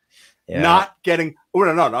said. Yeah. Not getting. Oh,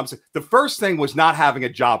 no. I'm saying the first thing was not having a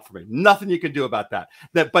job for me. Nothing you can do about that.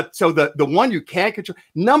 But so the one you can't control.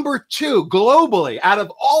 Number two, globally, out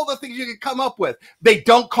of all the things you can come up with, they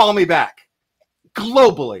don't call me back.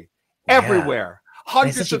 Globally, everywhere.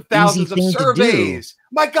 Hundreds of thousands of surveys.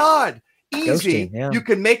 My God, easy. Ghosting, yeah. You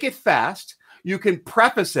can make it fast. You can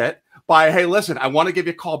preface it by, hey, listen, I want to give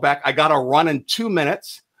you a call back. I got to run in 2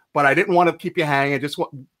 minutes, but I didn't want to keep you hanging. I just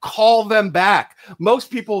want call them back.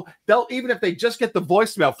 Most people, they'll, even if they just get the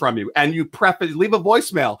voicemail from you and you leave a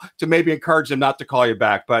voicemail to maybe encourage them not to call you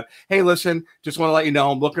back. But hey, listen, just want to let you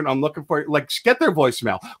know, I'm looking for, like, get their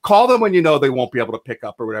voicemail. Call them when you know they won't be able to pick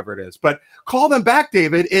up or whatever it is. But call them back,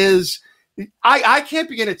 David, I can't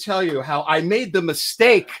begin to tell you how I made the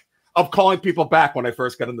mistake of calling people back when I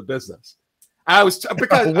first got in the business. I was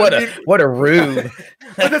because what a rube.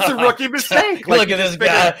 But it's a rookie mistake. Look at this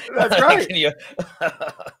guy. That's right. Can you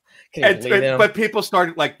but people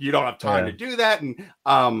started like, you don't have time to do that, and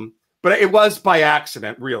but it was by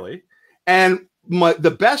accident, really. And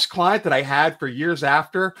the best client that I had for years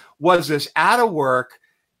after was this out of work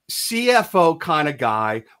CFO kind of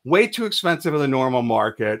guy, way too expensive in the normal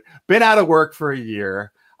market, been out of work for a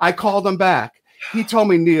year. I called him back. He told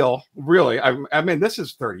me, Neil, really, I mean, this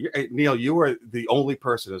is 30 years. Neil, you are the only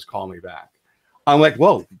person who's called me back. I'm like,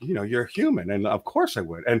 well, you're human. And of course I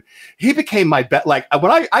would. And he became my bet. Like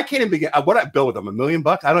when I can't even begin, what I bill with him, $1 million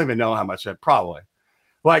bucks. I don't even know how much that probably,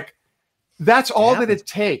 like, that's all that it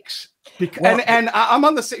takes. And I'm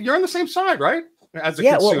on you're on the same side, right? As a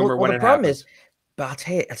consumer, when the problem is, but I'll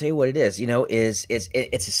tell you what it is,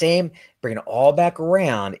 it's the same, bringing it all back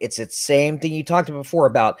around. It's the same thing you talked about before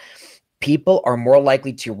about people are more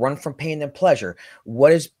likely to run from pain than pleasure.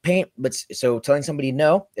 What is pain? So telling somebody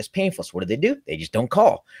no is painful. So what do? They just don't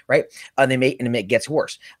call, right? And it gets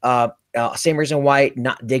worse. Same reason why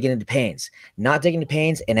not digging into pains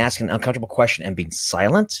and asking an uncomfortable question and being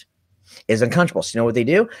silent is unconscionable. So you know what they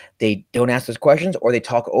do? They don't ask those questions, or they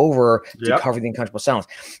talk over to cover the unconscionable silence.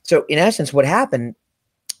 So in essence, what happens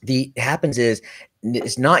is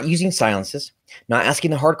it's not using silences, not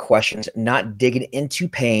asking the hard questions, not digging into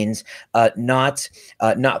pains, not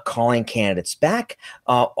calling candidates back,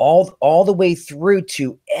 all the way through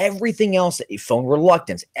to everything else. Phone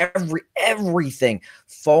reluctance, everything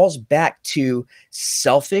falls back to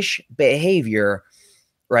selfish behavior,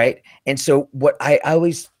 right? And so what I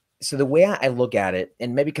always, so the way I look at it,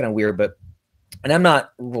 and maybe kind of weird, but, and I'm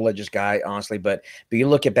not a religious guy, honestly, but you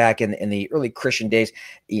look at back in the early Christian days,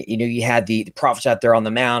 you know, you had the prophets out there on the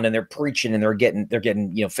mound, and they're preaching, and they're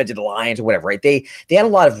getting, you know, fed to the lions or whatever, right? They had a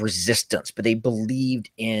lot of resistance, but they believed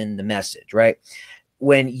in the message, right?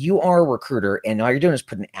 When you are a recruiter and all you're doing is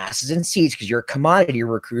putting asses in seats because you're a commodity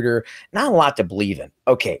recruiter, not a lot to believe in.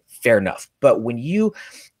 Okay, fair enough. But when you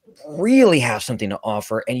really have something to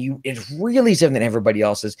offer, and it's really something that everybody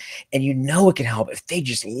else is, and you know it can help if they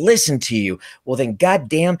just listen to you, well then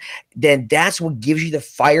goddamn, then that's what gives you the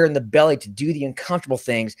fire in the belly to do the uncomfortable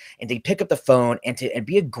things, and to pick up the phone and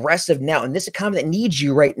be aggressive now in this economy that needs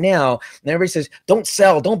you right now. And everybody says, don't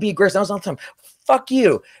sell, don't be aggressive. Now's not the time. Fuck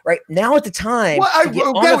you. Right now at the time.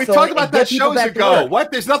 Well, we talked about that shows ago.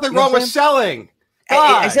 What? There's nothing wrong with selling.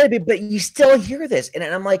 I said it, but you still hear this, and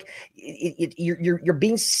I'm like, you're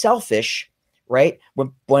being selfish, right?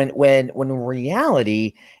 When in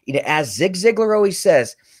reality, you know, as Zig Ziglar always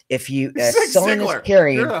says, if you selling is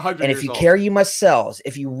carrying, and if you carry, you must sell.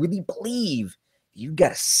 If you really believe, you got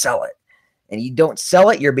to sell it, and you don't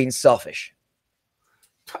sell it, you're being selfish.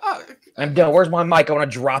 I'm done. Where's my mic? I want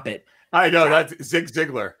to drop it. I know that's Zig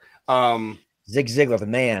Ziglar. Zig Ziglar, the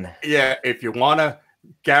man. Yeah, if you want to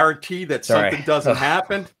guarantee that something doesn't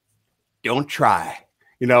happen, don't try.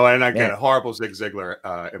 You know, and I get a horrible Zig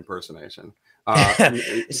Ziglar impersonation.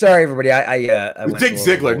 Sorry, everybody. I Zig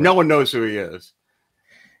Ziglar. No one knows who he is.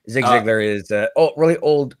 Zig Ziglar is really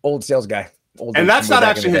old sales guy. And that's not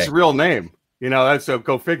actually his real name. You know, that's so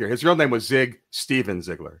go figure. His real name was Zig Steven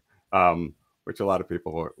Ziglar. Which a lot of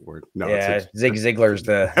people were no. Yeah, Zig Ziglar's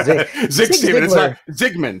the Zig Steven. It's not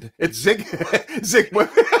Zigmund. It's Zig.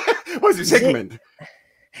 What is it? Zigmund.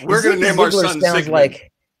 We're going to name our son Zigmund.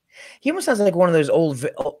 He almost sounds like one of those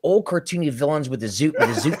old cartoony villains with the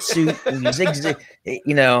zoot suit and Zig,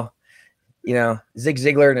 you know, Zig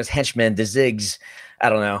Ziglar and his henchmen, the Zigs. I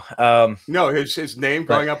don't know. No, his name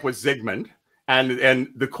growing up was Zigmund, and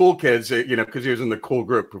the cool kids, you know, because he was in the cool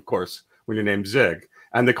group, of course, when you named Zig,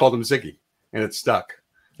 and they called him Ziggy, and it stuck.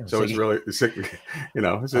 So it's really, you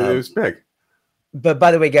know, it was big. But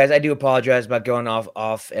by the way, guys, I do apologize about going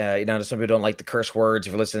off. You know, some people don't like the curse words.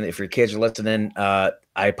 If you're listening, if your kids are listening, I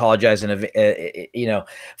apologize, you know,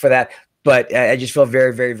 for that. But I just feel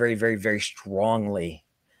very, very, very, very, very strongly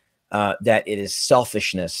that it is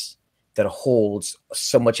selfishness that holds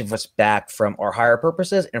so much of us back from our higher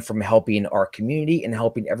purposes and from helping our community and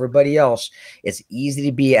helping everybody else. It's easy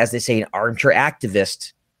to be, as they say, an armchair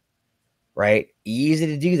activist, right? Easy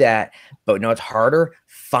to do that, but no, it's harder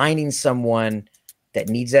finding someone that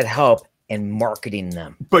needs that help and marketing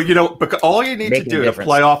them. But you know, all you need to do to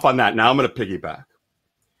play off on that, now I'm going to piggyback.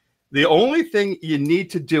 The only thing you need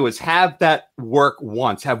to do is have that work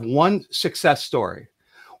once, have one success story.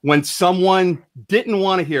 When someone didn't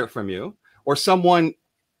want to hear from you, or someone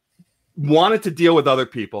wanted to deal with other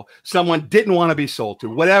people, someone didn't want to be sold to,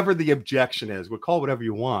 whatever the objection is, we'll call it whatever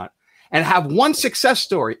you want, and have one success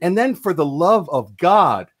story. And then for the love of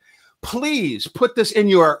God, please put this in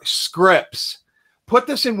your scripts. Put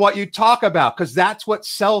this in what you talk about, because that's what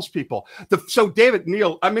sells people. So David,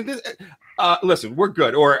 Neil, I mean, listen, we're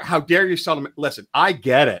good. Or how dare you sell them? Listen, I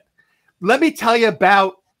get it. Let me tell you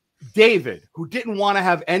about David, who didn't want to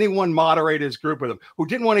have anyone moderate his group with him, who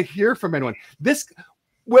didn't want to hear from anyone.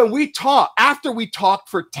 When we talked, after we talked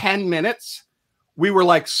for 10 minutes, we were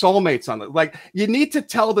like soulmates on it. Like, you need to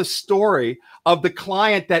tell the story of the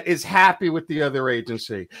client that is happy with the other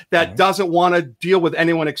agency, that doesn't want to deal with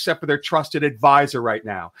anyone except for their trusted advisor right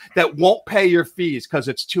now, that won't pay your fees because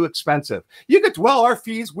it's too expensive. You could, well, our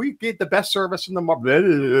fees, we get the best service in the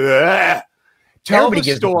market. Tell the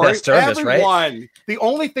story. Everyone. Right? The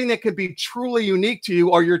only thing that could be truly unique to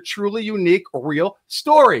you are your truly unique, real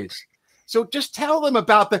stories. So just tell them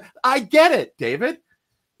about I get it, David.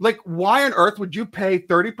 Like, why on earth would you pay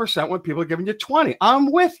 30% when people are giving you 20?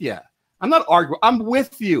 I'm with you. I'm not arguing. I'm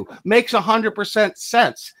with you. Makes 100%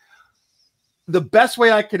 sense. The best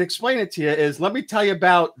way I could explain it to you is, let me tell you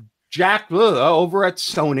about Jack over at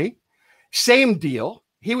Sony. Same deal.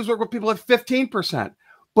 He was working with people at 15%.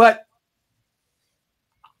 But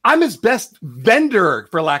I'm his best vendor,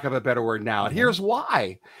 for lack of a better word now. And here's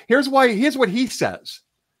why. Here's what he says.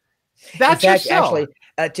 That's in fact, your seller.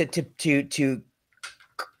 actually, to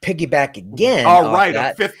piggyback again. All right,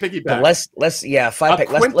 a fifth piggyback. But let's five a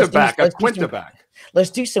quintaback.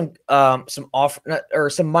 Let's do some offer or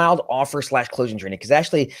some mild offer / closing training. Because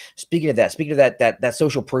actually, speaking of that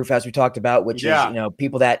social proof, as we talked about, which is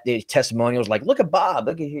people that the testimonials, like, look at Bob,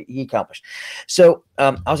 look at he accomplished. So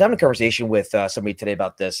I was having a conversation with somebody today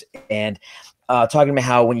about this, and talking about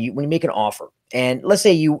how when you make an offer, and let's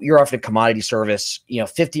say you're offering a commodity service,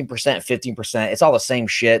 15%, it's all the same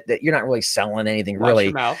shit, that you're not really selling anything really.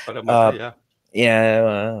 Your mouth, but I'm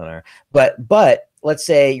but let's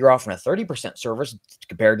say you're offering a 30% service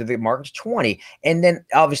compared to the market's 20, and then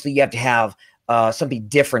obviously you have to have something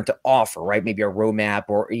different to offer, right? Maybe a roadmap,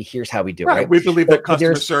 or here's how we do it. Right? We believe that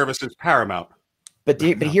customer service is paramount. But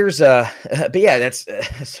here's but yeah, that's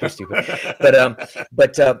so stupid.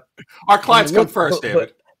 But our clients come first,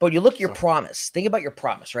 David. But you look at your promise. Think about your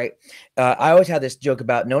promise, right? I always have this joke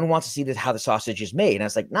about no one wants to see how the sausage is made, and I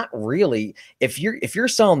was like, not really. If you're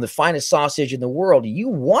selling the finest sausage in the world, you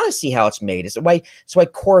want to see how it's made. It's why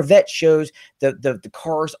Corvette shows the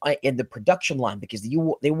cars in the production line, because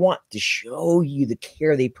they want to show you the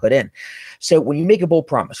care they put in. So when you make a bold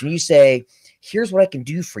promise and you say, here's what I can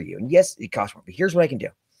do for you, and yes, it costs more, but here's what I can do,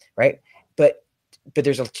 right? But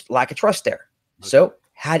there's a lack of trust there. So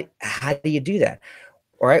how do you do that?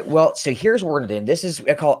 All right. Well, so here's what we're gonna do. This is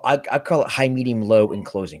I call it high, medium, low in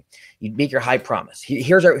closing. You make your high promise.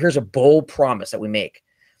 Here's a bold promise that we make.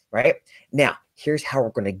 Right now, here's how we're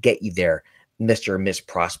gonna get you there, Mr. or Miss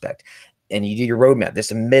Prospect. And you do your roadmap. This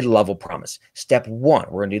is a mid-level promise. Step 1,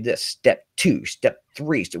 we're gonna do this. Step 2, step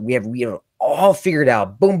 3. So we have all figured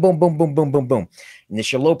out. Boom, boom, boom, boom, boom, boom, boom. And this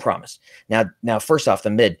is your low promise. Now, first off,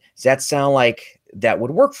 the mid. Does that sound like that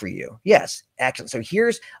would work for you? Yes, excellent. So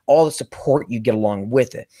here's all the support you get along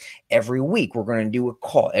with it. Every week, we're going to do a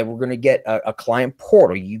call, and we're going to get a client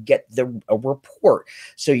portal. You get a report.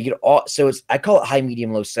 So you get all. So I call it high,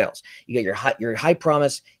 medium, low sales. You get your high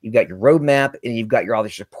promise. You've got your roadmap, and you've got your other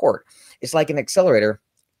support. It's like an accelerator.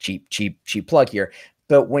 Cheap plug here.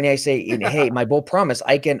 But when I say, hey, my bold promise,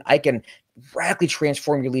 I can radically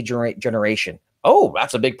transform your lead generation. Oh,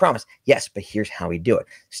 that's a big promise. Yes, but here's how we do it.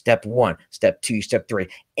 Step 1, step 2, step 3,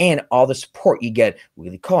 and all the support you get,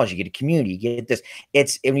 weekly calls, you get a community, you get this.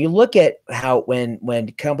 And when you look at how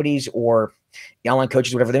when companies or online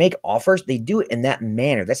coaches, whatever, they make offers, they do it in that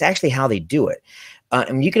manner. That's actually how they do it.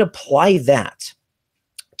 And you can apply that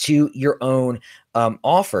to your own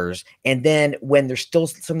offers. And then when there's still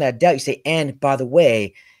some of that doubt, you say, and by the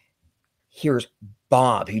way, here's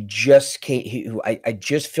Bob, who just came, I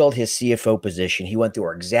just filled his CFO position. He went through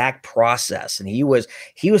our exact process, and he was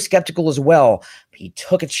skeptical as well. He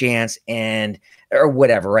took a chance or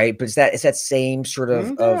whatever, right? But it's that same sort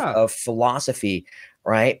of philosophy,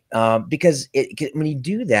 right? Because when you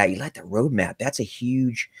do that, you let the roadmap. That's a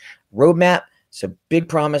huge roadmap. So big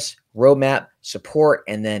promise, roadmap, support,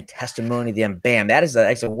 and then testimony. Then bam, that's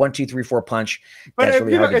a 1, 2, 3, 4 punch. But that's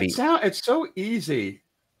really hard to beat. It's so easy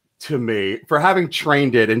to me, for having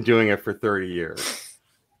trained it and doing it for 30 years.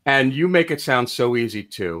 And you make it sound so easy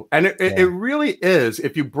too. And it really is,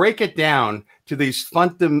 if you break it down to these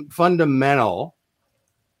fundamental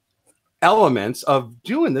elements of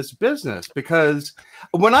doing this business. Because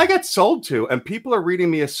when I get sold to and people are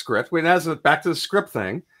reading me a script, back to the script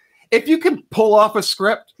thing, if you can pull off a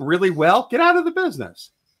script really well, get out of the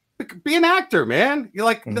business. Be an actor, man. You're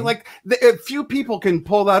like few people can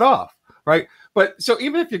pull that off, right? But so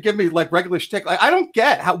even if you give me like regular shtick, like I don't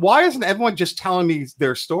get why isn't everyone just telling me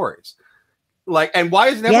their stories? Like, and why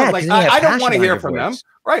isn't everyone like, I don't want to hear from them,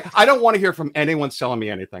 right? I don't want to hear from anyone selling me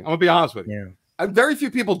anything. I'm gonna be honest with you. Yeah. Very few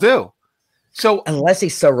people do. So unless they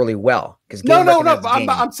sell really well, because no.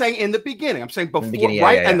 I'm saying in the beginning. I'm saying before,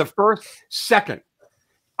 and the first second.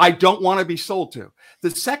 I don't want to be sold to. The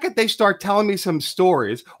second they start telling me some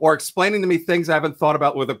stories or explaining to me things I haven't thought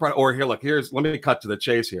about with let me cut to the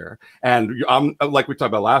chase here. And I'm like we talked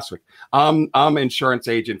about last week. I'm insurance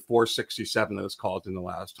agent 467 that was called in the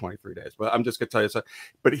last 23 days. But I'm just gonna tell you something.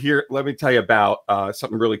 But here, let me tell you about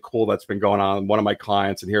something really cool that's been going on. One of my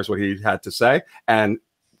clients, and here's what he had to say. And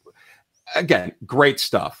again, great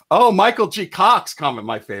stuff. Oh, Michael G. Cox comment,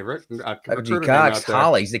 my favorite. Michael G. Cox,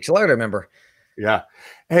 Holly, he's the accelerator member. Yeah.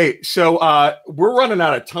 Hey, so we're running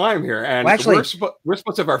out of time here, and we're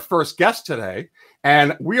supposed to have our first guest today,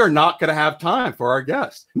 and we are not going to have time for our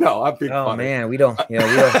guest. No, I'm being funny. Man, we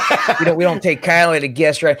don't take kindly to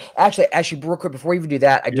guests, right? Actually, real quick before we even do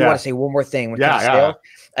that, I do want to say one more thing. I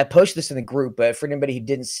posted this in the group, but for anybody who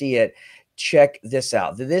didn't see it, check this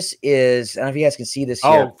out. This is, I don't know if you guys can see this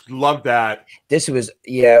here. Oh, love that. This was,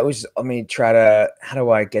 it was, let me try to, how do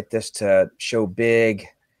I get this to show big?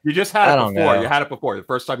 You just had it before. You had it before. The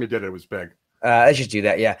first time you did it, it was big. Let's just do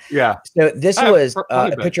that. Yeah. Yeah. So this was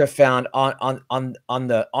a picture I found on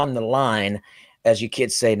the line, as you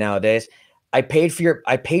kids say nowadays. I paid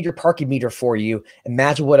your parking meter for you.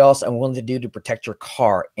 Imagine what else I'm willing to do to protect your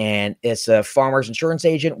car. And it's a farmer's insurance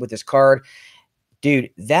agent with his card.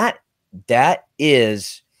 Dude, that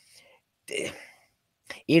is,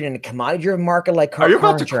 even in a commodity-driven market like car. Are you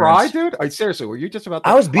about to cry, dude? Seriously, were you just about to?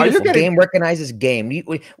 I was beautiful. Game recognizes game.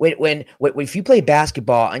 If you play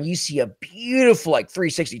basketball and you see a beautiful like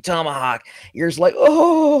 360 tomahawk, you're just like,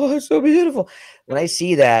 oh, it's so beautiful. When I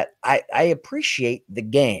see that, I appreciate the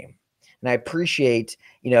game, and I appreciate,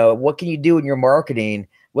 what can you do in your marketing?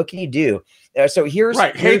 What can you do? So here's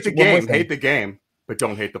hate the game, but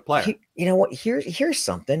don't hate the player. You know what? Here's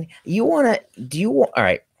something. All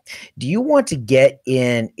right. Do you want to get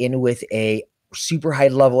in with a super high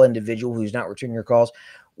level individual who's not returning your calls?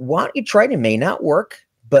 Why don't you try it? It may not work,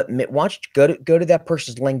 but why don't you go to that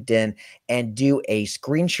person's LinkedIn and do a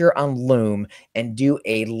screen share on Loom and do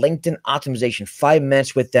a LinkedIn optimization, 5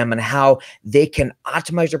 minutes with them, and how they can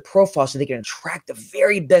optimize their profile so they can attract the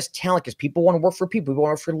very best talent, because people want to work for people, people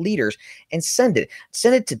want to work for leaders, and send it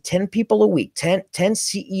to 10 people a week, 10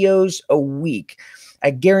 CEOs a week. I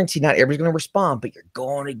guarantee not everybody's going to respond, but you're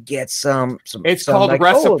going to get some. It's called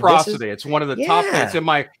reciprocity. It's one of the top. It's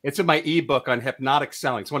in my ebook on hypnotic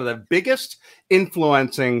selling. It's one of the biggest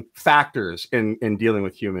influencing factors in dealing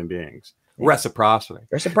with human beings. Reciprocity.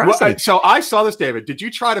 Well, so I saw this, David. Did you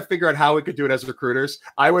try to figure out how we could do it as recruiters?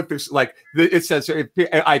 I went through, it says,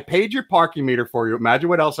 I paid your parking meter for you. Imagine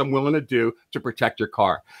what else I'm willing to do to protect your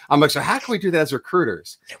car. I'm like, so how can we do that as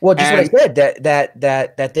recruiters? Well, just what I said,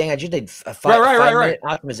 that thing I just did, a 5-minute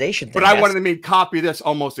optimization thing. But I wanted to copy this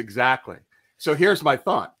almost exactly. So here's my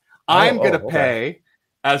thought. I'm going to pay,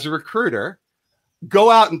 as a recruiter, go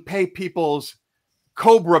out and pay people's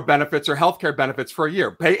COBRA benefits or healthcare benefits for a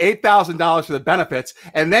year, pay $8,000 for the benefits,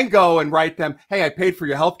 and then go and write them, hey, I paid for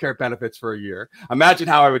your healthcare benefits for a year. Imagine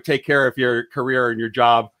how I would take care of your career and your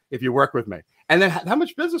job if you work with me. And then how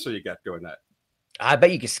much business will you get doing that? I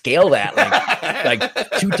bet you could scale that like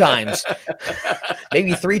 2 times,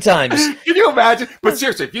 maybe 3 times. Can you imagine? But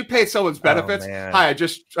seriously, if you pay someone's benefits, hi, I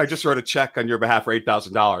just wrote a check on your behalf for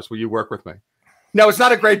 $8,000. Will you work with me? No, it's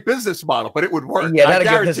not a great business model, but it would work. Yeah, I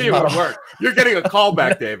guarantee it would work. You're getting a call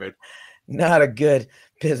back, David. Not a good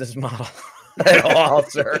business model at all,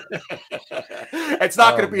 sir. It's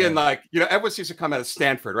not going to be in everyone seems to come out of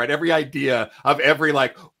Stanford, right? Every idea of every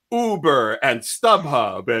Uber and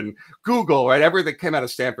StubHub and Google, right? Everything came out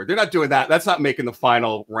of Stanford. They're not doing that. That's not making the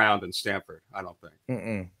final round in Stanford, I don't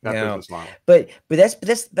think. Business model. But that's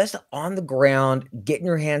the on the ground, getting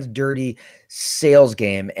your hands dirty sales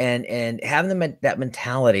game, and having that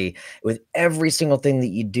mentality with every single thing that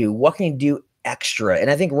you do. What can you do extra?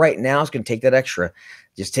 And I think right now it's going to take that extra.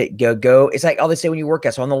 Just go. It's like all they say when you work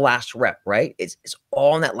out. So on the last rep, right? It's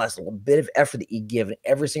all in that last little bit of effort that you give in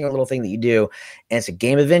every single little thing that you do. And it's a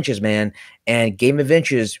game of inches, man. And game of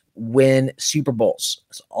inches win Super Bowls.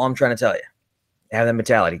 That's all I'm trying to tell you. Have that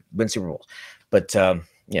mentality, win Super Bowls. But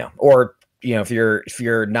if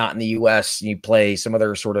you're not in the US and you play some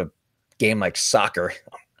other sort of game like soccer,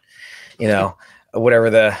 what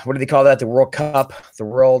do they call that? The World Cup, the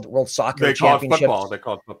World Soccer Championship. They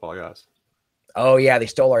call it football, yes. Oh yeah, they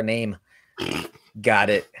stole our name. Got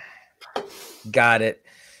it.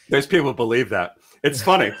 There's people who believe that. It's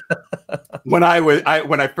funny. When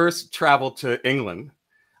I first traveled to England,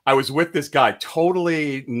 I was with this guy,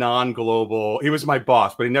 totally non-global. He was my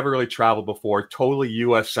boss, but he never really traveled before. Totally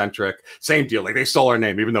U.S. centric. Same deal. They stole our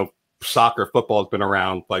name, even though football has been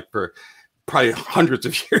around for probably hundreds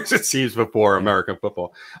of years. It seems before American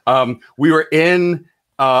football. We were in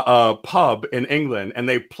a pub in England, and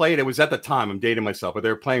they played. It was at the time, I'm dating myself, but they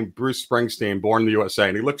were playing Bruce Springsteen, Born in the USA,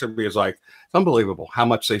 and he looked at me as like, it's unbelievable how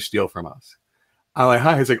much they steal from us. I'm like,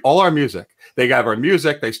 hi. He's like, all our music. They got our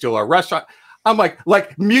music. They steal our restaurant. I'm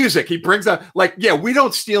like music. He brings up we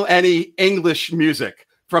don't steal any English music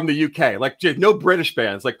from the UK. No British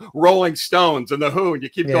bands like Rolling Stones and The Who, and you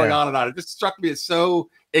keep going on and on. It just struck me as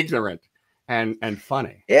so ignorant and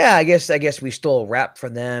funny. Yeah, I guess we stole rap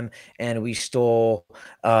from them, and we stole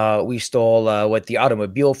what the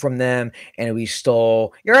automobile from them, and we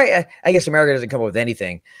stole. You're right. I guess America doesn't come up with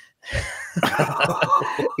anything.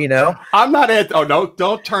 I'm not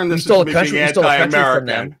don't turn this into being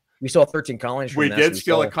anti-American. We stole 13 colonies from them. We did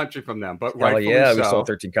steal a country from them, but rightfully so. We stole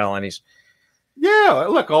 13 colonies. Yeah,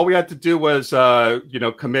 look, all we had to do was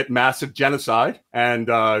commit massive genocide and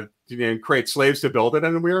create slaves to build it,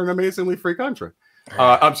 and we were an amazingly free country.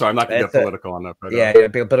 I'm sorry, I'm not going to get political on that. But,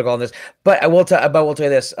 political on this. But I will tell you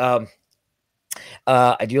this.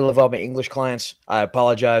 I do love all my English clients. I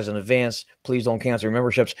apologize in advance. Please don't cancel your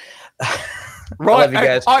memberships. Right. I love you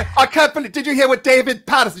guys. I can't believe. Did you hear what David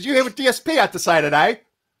Patterson? Did you hear what DSP had to say today?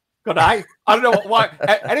 Good night. I don't know why.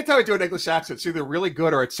 Anytime I do an English accent, it's either really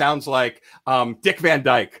good or it sounds like Dick Van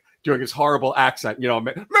Dyke doing his horrible accent. You know,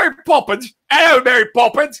 Mary Poppins. Hello, Mary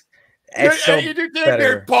Poppins. You do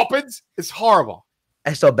Mary Poppins. It's horrible.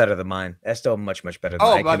 That's still better than mine. That's still much, much better than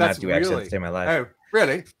mine. I cannot do accents in my life. Oh,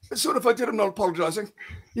 really? So if I did, I'm not apologizing.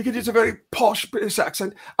 You could use a very posh British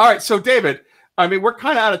accent. All right. So, David, I mean, we're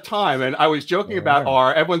kind of out of time. And I was joking about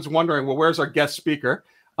everyone's wondering, well, where's our guest speaker?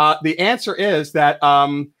 The answer is that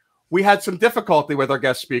we had some difficulty with our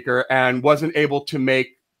guest speaker and wasn't able to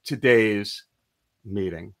make today's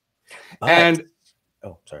meeting. Sorry.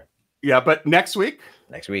 Yeah, but next week,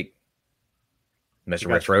 Mr.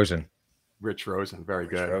 Rich Rosen. Rich Rosen, very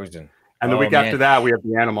good. Rosen. And the week after that, we have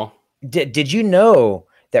the animal. Did you know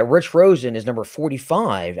that Rich Rosen is number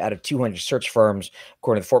 45 out of 200 search firms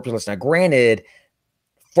according to the Forbes list? Now, granted,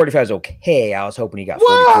 45 is okay. I was hoping he got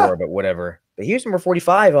 44, but whatever. But he was number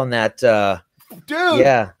 45 on that. Dude,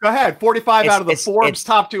 yeah. Go ahead. 45 out of the Forbes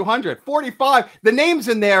top 200. 45. The names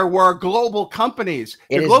in there were global companies.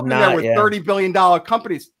 The global in there were $30 billion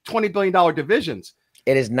companies, $20 billion divisions.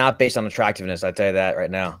 It is not based on attractiveness. I tell you that right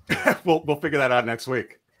now. We'll figure that out next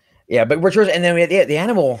week. Yeah, but Rich Rosen, and then we had the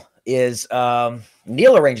animal is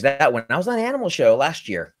Neil arranged that one. I was on the animal show last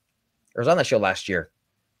year. Or was on that show last year.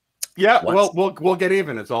 Yeah, well, we'll get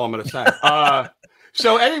even. Is all I'm going to say.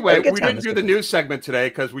 So anyway, we didn't do the news segment today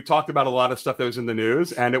because we talked about a lot of stuff that was in the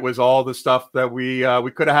news, and it was all the stuff that we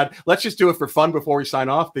could have had. Let's just do it for fun before we sign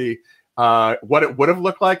off. The what it would have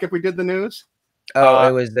looked like if we did the news. Oh,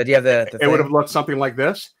 it was that you have the it would have looked something like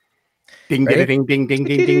this. Ding ding ding ding ding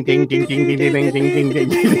ding ding ding ding ding ding ding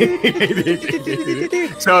ding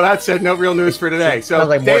ding. So that's it. No real news for today.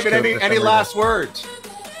 So David, any last words?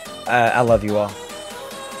 I love you all.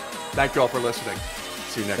 Thank you all for listening.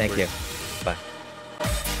 See you next week. Thank you. Bye.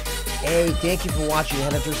 Hey, thank you for watching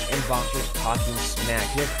Headhunters and Boxers Talking Smack.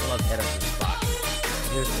 Here's the love Headhunters and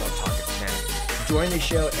Boxers. Here's the love Talking Smack. Join the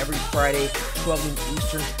show every Friday, 12 noon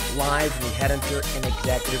Eastern, live in the Headhunter and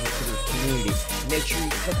Executive Recruiter Community. Make sure you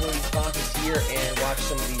click on these boxes here and watch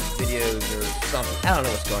some of these videos or something. I don't know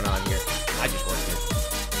what's going on here. I just work here.